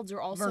 But salads are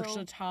also...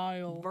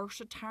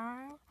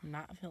 Versatile.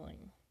 Not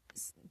filling.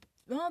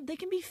 Well, they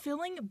can be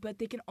filling, but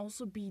they can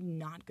also be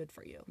not good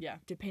for you. Yeah.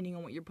 Depending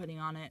on what you're putting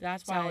on it.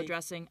 That's salad why...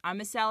 dressing. I'm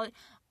a salad...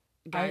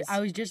 Guys. I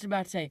was just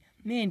about to say,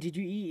 man, did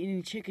you eat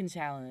any chicken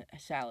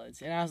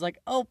salads? And I was like,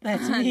 oh,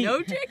 that's me.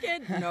 No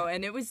chicken. No,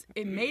 and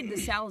it made the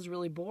salads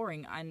really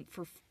boring. And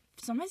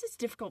sometimes it's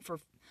difficult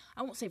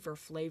I won't say for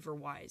flavor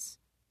wise,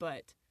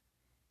 but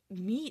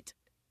meat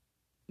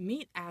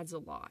adds a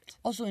lot.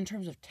 Also in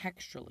terms of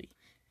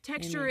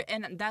texture,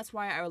 and that's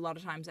why a lot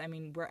of times,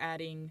 we're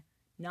adding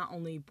not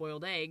only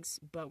boiled eggs,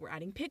 but we're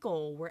adding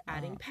pickle, we're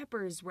adding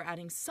peppers, we're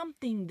adding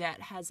something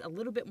that has a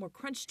little bit more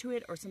crunch to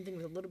it, or something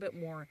with a little bit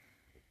more,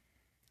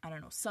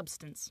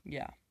 substance.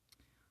 Yeah.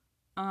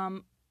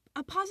 A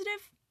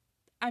positive,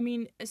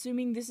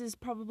 assuming this is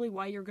probably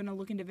why you're going to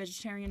look into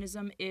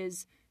vegetarianism,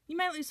 is you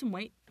might lose some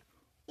weight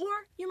or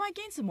you might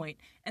gain some weight.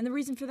 And the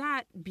reason for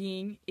that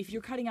being, if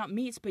you're cutting out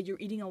meats but you're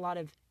eating a lot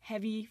of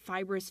heavy,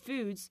 fibrous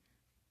foods,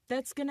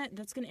 that's gonna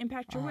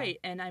impact your weight.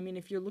 And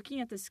if you're looking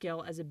at the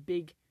scale as a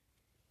big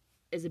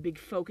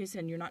focus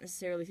and you're not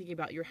necessarily thinking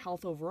about your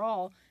health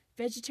overall,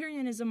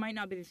 vegetarianism might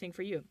not be the thing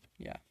for you.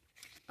 Yeah.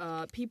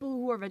 People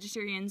who are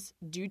vegetarians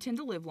do tend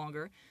to live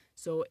longer.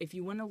 So if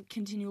you want to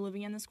continue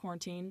living in this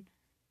quarantine,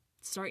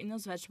 start eating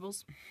those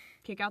vegetables,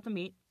 kick out the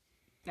meat.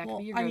 That could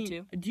be your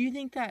go-to. Do you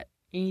think that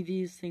any of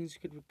these things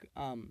could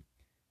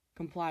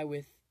comply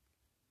with,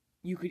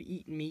 you could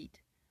eat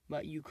meat,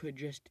 but you could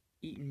just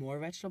eat more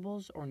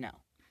vegetables, or no?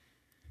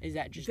 Is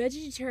that just...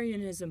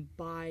 Vegetarianism,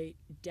 by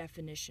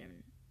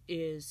definition,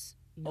 is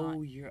not...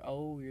 you're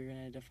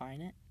going to define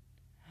it?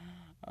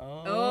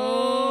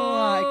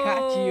 I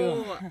caught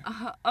you.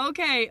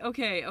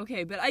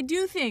 Okay. But I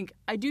do think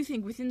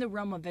within the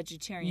realm of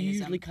vegetarianism... You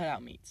usually cut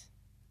out meats.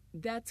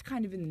 That's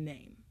kind of in the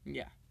name.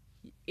 Yeah.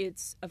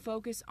 It's a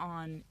focus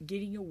on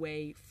getting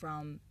away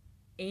from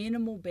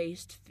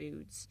animal-based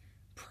foods,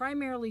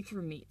 primarily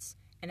through meats.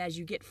 And as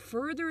you get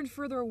further and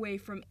further away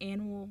from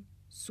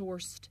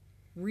animal-sourced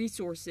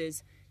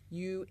resources,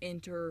 you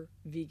enter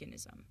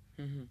veganism.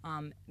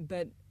 Mm-hmm.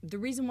 But the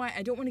reason why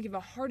I don't want to give a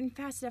hard and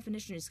fast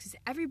definition is because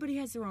everybody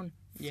has their own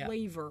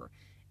flavor.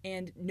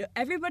 And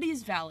everybody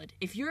is valid.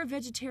 If you're a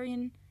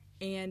vegetarian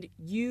and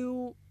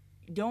you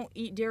don't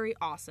eat dairy,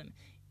 awesome.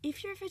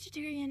 If you're a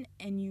vegetarian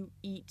and you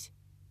eat,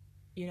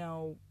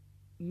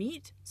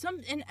 meat,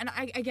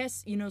 I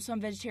guess,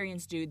 some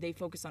vegetarians do, they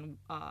focus on,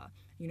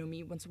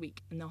 meat once a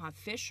week. And they'll have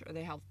fish or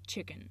they have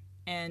chicken.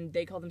 And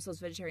they call themselves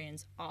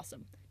vegetarians.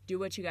 Awesome. Do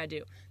what you gotta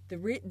do.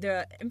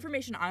 The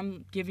information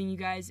I'm giving you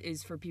guys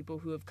is for people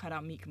who have cut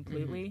out meat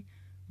completely,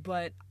 mm-hmm.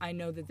 but I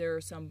know that there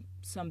are some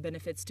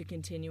benefits to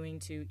continuing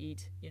to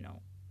eat,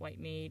 white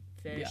meat,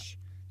 fish,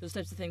 those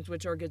types of things,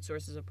 which are good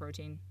sources of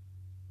protein.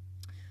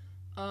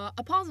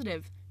 A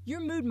positive,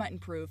 your mood might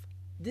improve.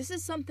 This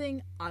is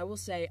something I will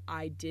say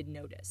I did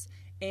notice,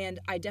 and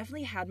I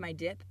definitely had my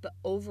dip, but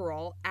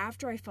overall,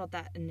 after I felt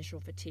that initial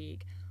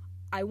fatigue,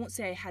 I won't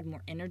say I had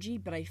more energy,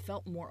 but I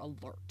felt more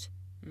alert.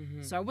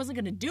 Mm-hmm. So I wasn't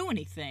going to do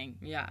anything.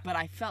 Yeah. But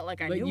I felt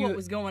like I knew what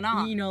was going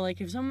on.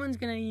 If someone's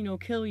going to,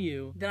 kill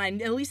you.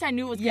 Then at least I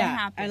knew what was going to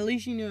happen. At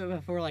least you knew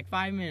it for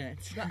 5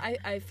 minutes. But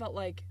I felt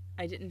like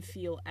I didn't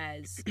feel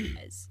as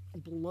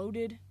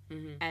bloated,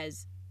 mm-hmm.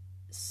 as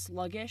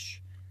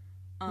sluggish.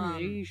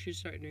 Maybe you should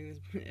start doing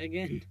this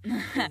again.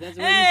 That's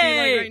what you seem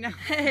like right now.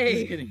 Hey!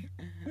 Just kidding.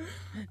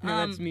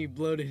 No, that's me,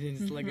 bloated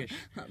and sluggish.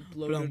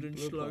 Bloated and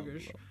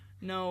sluggish.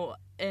 No,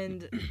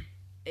 and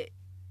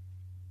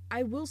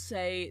I will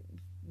say...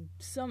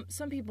 Some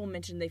people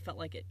mentioned they felt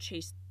like it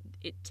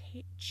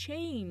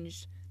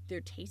changed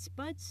their taste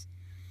buds,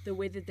 the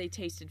way that they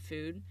tasted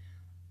food.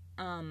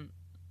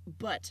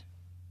 But,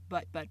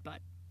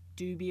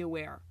 do be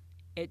aware.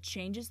 It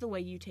changes the way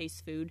you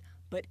taste food,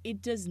 but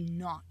it does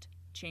not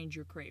change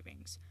your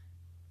cravings.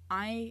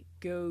 I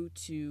go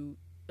to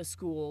a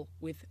school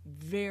with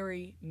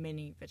very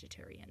many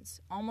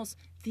vegetarians. Almost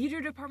theater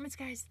departments,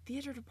 guys.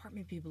 Theater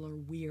department people are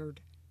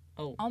weird.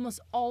 Oh. Almost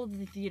all of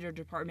the theater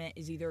department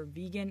is either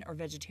vegan or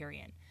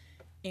vegetarian.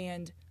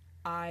 And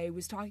I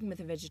was talking with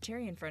a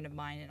vegetarian friend of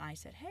mine, and I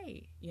said,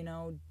 hey,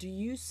 do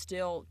you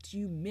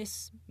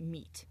miss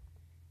meat?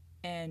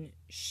 And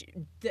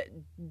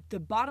the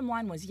bottom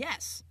line was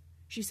yes.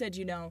 She said,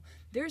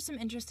 there's some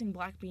interesting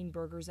black bean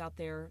burgers out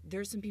there.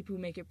 There's some people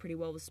who make it pretty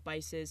well with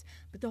spices.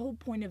 But the whole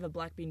point of a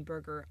black bean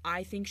burger,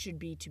 I think, should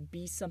be to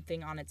be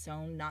something on its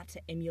own, not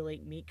to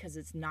emulate meat, because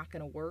it's not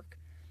going to work.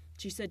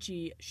 She said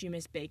she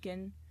missed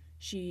bacon.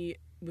 She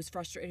was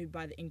frustrated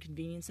by the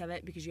inconvenience of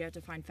it, because you have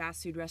to find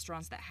fast food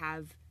restaurants that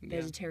have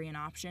vegetarian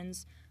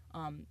options,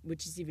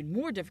 which is even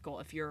more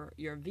difficult if you're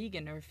a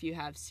vegan or if you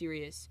have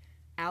serious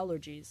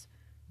allergies.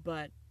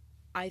 But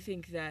I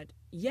think that,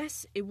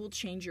 yes, it will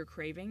change your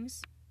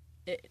cravings.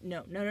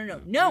 No,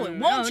 it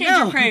won't change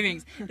your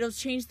cravings. It'll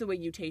change the way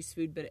you taste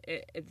food, but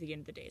at the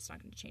end of the day, it's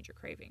not going to change your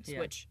cravings.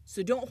 Yeah.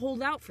 So don't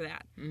hold out for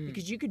that,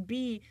 because you could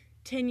be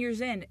 10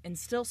 years in and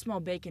still smell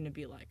bacon and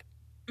be like,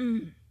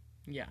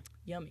 yeah,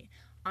 yummy.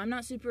 I'm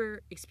not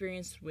super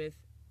experienced with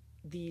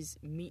these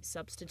meat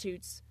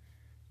substitutes,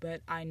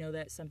 but I know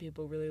that some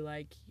people really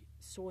like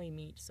soy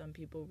meat. Some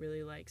people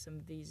really like some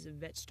of these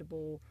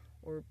vegetable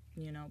or,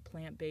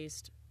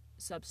 plant-based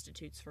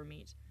substitutes for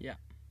meat. Yeah.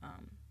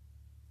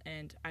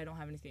 And I don't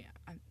have anything.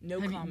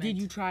 Comment. Did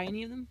you try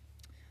any of them?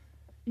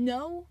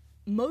 No.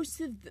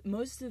 Most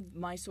of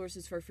my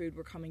sources for food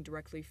were coming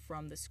directly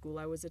from the school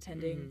I was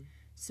attending. Mm-hmm.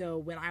 So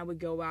when I would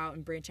go out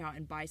and branch out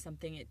and buy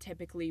something, it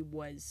typically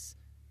was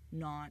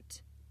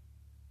not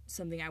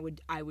something I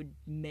would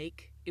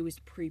make. It was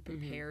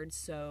pre-prepared.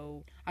 Mm-hmm.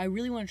 So I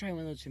really want to try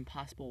one of those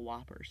Impossible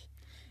Whoppers.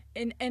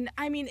 And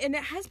it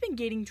has been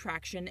gaining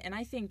traction, and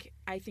I think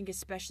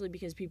especially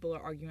because people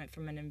are arguing it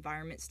from an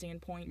environment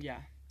standpoint. Yeah.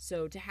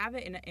 So to have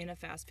it in a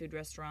fast food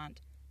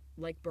restaurant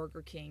like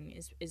Burger King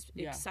is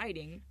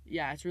exciting.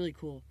 Yeah, it's really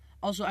cool.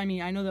 Also, I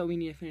know that we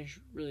need to finish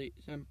really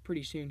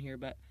pretty soon here,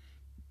 but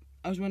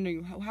I was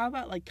wondering, how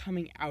about like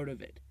coming out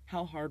of it?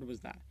 How hard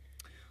was that?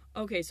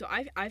 Okay, so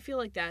I feel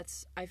like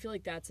that's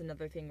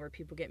another thing where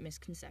people get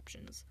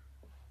misconceptions.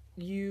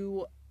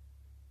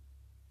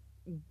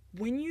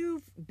 When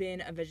you've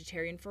been a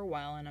vegetarian for a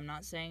while, and I'm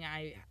not saying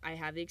I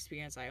have the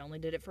experience, I only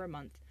did it for a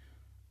month,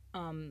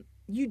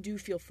 you do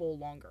feel full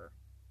longer.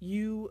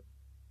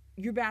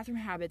 Your bathroom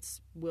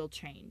habits will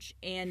change,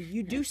 and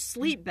you do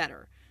sleep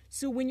better.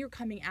 So when you're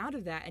coming out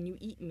of that and you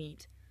eat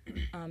meat,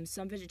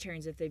 some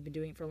vegetarians, if they've been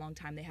doing it for a long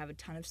time, they have a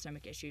ton of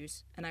stomach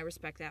issues, and I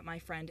respect that. My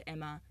friend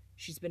Emma,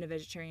 she's been a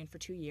vegetarian for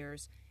 2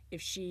 years.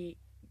 If she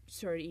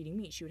started eating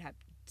meat, she would have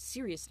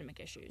serious stomach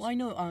issues. Well, I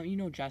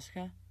know,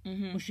 Jessica.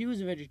 Mm-hmm. Well, she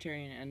was a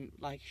vegetarian, and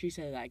like she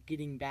said, that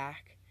getting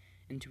back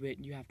into it,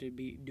 you have to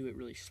do it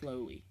really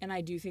slowly. And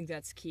I do think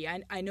that's key.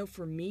 I know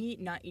for me,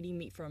 not eating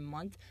meat for a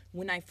month,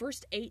 when I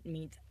first ate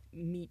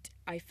meat,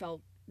 I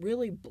felt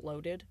really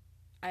bloated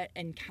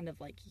and kind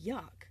of like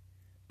yuck.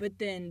 But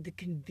then the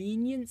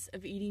convenience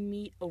of eating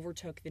meat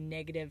overtook the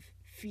negative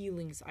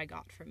feelings I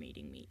got from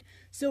eating meat.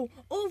 So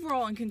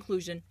overall, in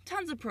conclusion,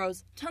 tons of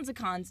pros, tons of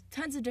cons,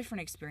 tons of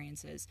different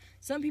experiences.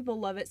 Some people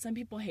love it, some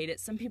people hate it,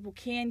 some people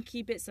can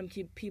keep it, some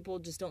people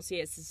just don't see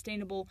it as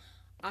sustainable.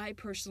 I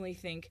personally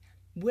think,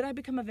 would I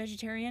become a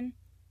vegetarian?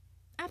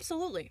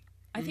 Absolutely.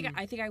 I think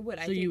I would.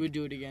 So you would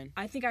do it again?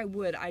 I think I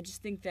would. I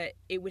just think that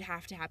it would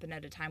have to happen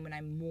at a time when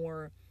I'm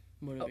more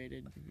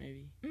motivated,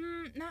 maybe.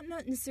 Not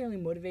necessarily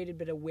motivated,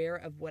 but aware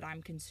of what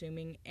I'm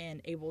consuming and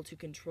able to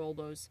control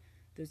those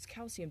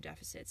calcium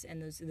deficits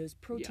and those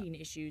protein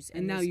issues.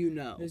 And now you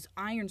know. Those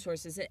iron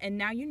sources. And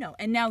now you know.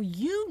 And now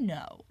you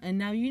know. And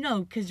now you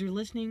know, because you're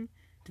listening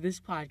to this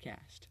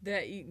podcast.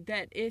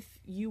 That if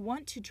you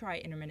want to try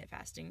intermittent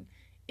fasting,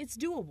 it's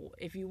doable.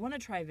 If you want to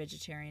try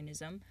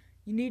vegetarianism,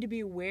 you need to be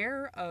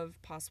aware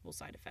of possible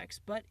side effects.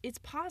 But it's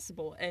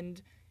possible.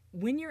 And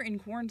when you're in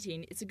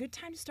quarantine, it's a good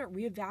time to start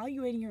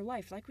reevaluating your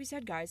life. Like we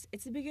said, guys,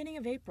 it's the beginning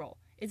of April.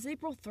 It's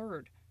April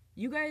 3rd.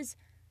 You guys,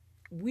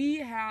 we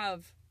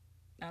have,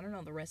 I don't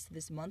know, the rest of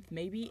this month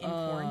maybe in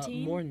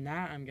quarantine. More than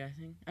that, I'm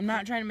guessing. I'm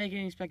not trying to make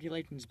any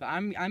speculations, but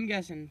I'm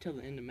guessing until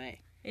the end of May.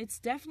 It's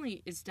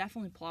definitely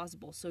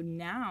plausible. So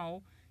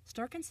now,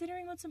 start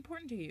considering what's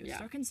important to you. Yeah,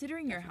 start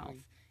considering your health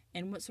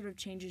and what sort of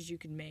changes you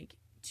can make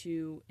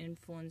to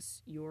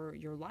influence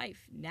your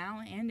life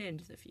now and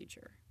into the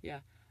future. Yeah.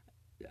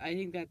 I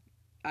think that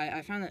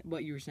I found that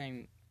what you were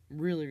saying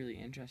really, really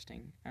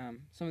interesting.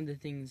 Some of the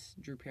things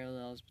drew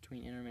parallels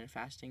between intermittent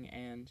fasting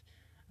and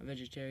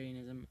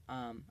vegetarianism.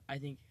 I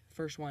think the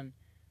first one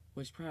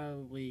was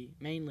probably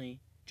mainly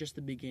just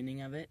the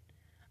beginning of it.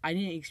 I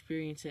didn't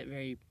experience it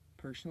very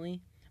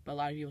personally, but a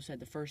lot of people said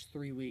the first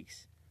 3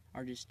 weeks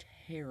are just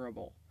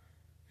terrible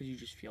because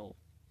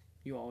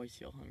you always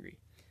feel hungry.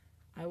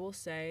 I will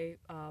say,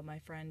 my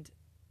friend,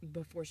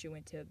 before she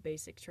went to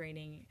basic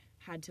training,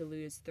 had to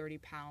lose 30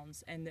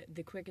 pounds. And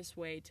the quickest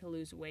way to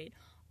lose weight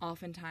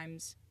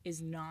oftentimes is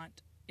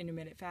not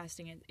intermittent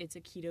fasting. It's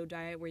a keto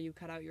diet where you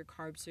cut out your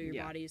carbs so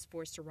your body is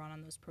forced to run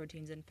on those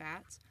proteins and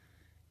fats.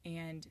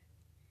 And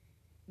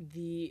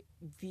the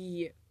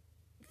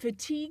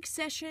fatigue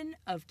session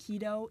of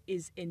keto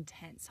is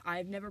intense.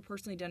 I've never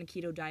personally done a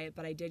keto diet,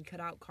 but I did cut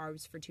out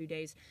carbs for 2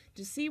 days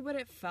to see what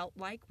it felt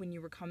like when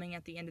you were coming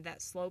at the end of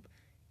that slope.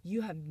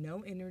 You have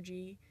no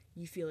energy.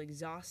 You feel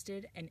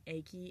exhausted and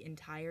achy and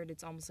tired.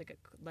 It's almost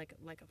like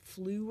a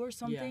flu or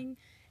something.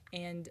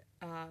 And,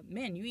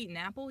 man, you eat an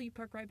apple, you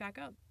perk right back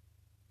up.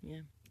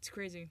 Yeah. It's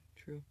crazy.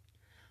 True.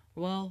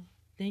 Well,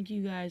 thank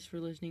you guys for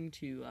listening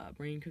to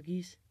Brain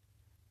Cookies.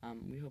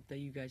 We hope that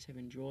you guys have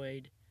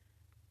enjoyed.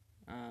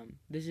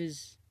 This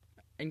is,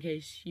 in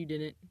case you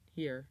didn't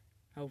hear,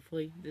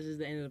 hopefully, this is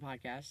the end of the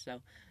podcast.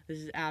 So, this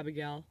is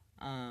Abigail.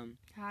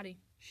 Howdy.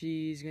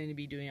 She's going to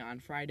be doing it on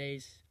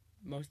Fridays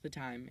most of the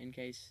time,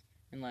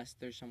 unless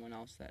there's someone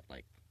else that,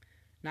 like,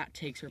 not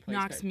takes her place.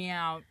 Knocks me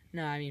out.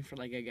 No, I mean for,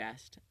 like, a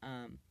guest.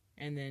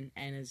 And then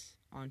Anna's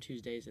on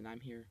Tuesdays, and I'm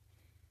here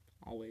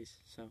always.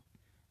 So,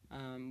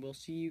 we'll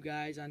see you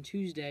guys on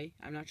Tuesday.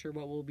 I'm not sure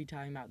what we'll be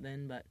talking about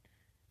then, but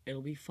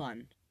it'll be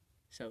fun.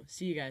 So,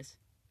 see you guys.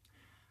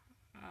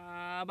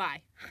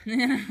 Bye.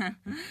 I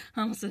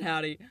almost said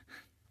howdy.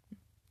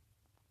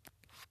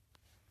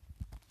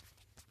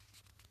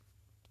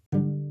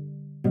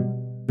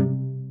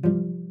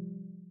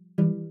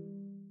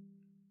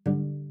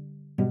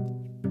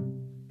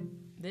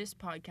 This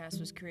podcast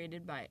was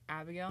created by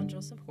Abigail and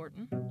Joseph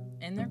Horton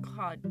in their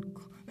closet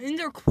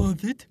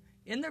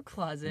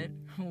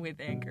with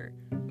Anchor.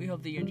 We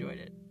hope that you enjoyed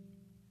it.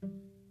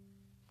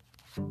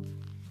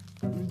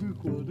 In their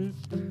closet.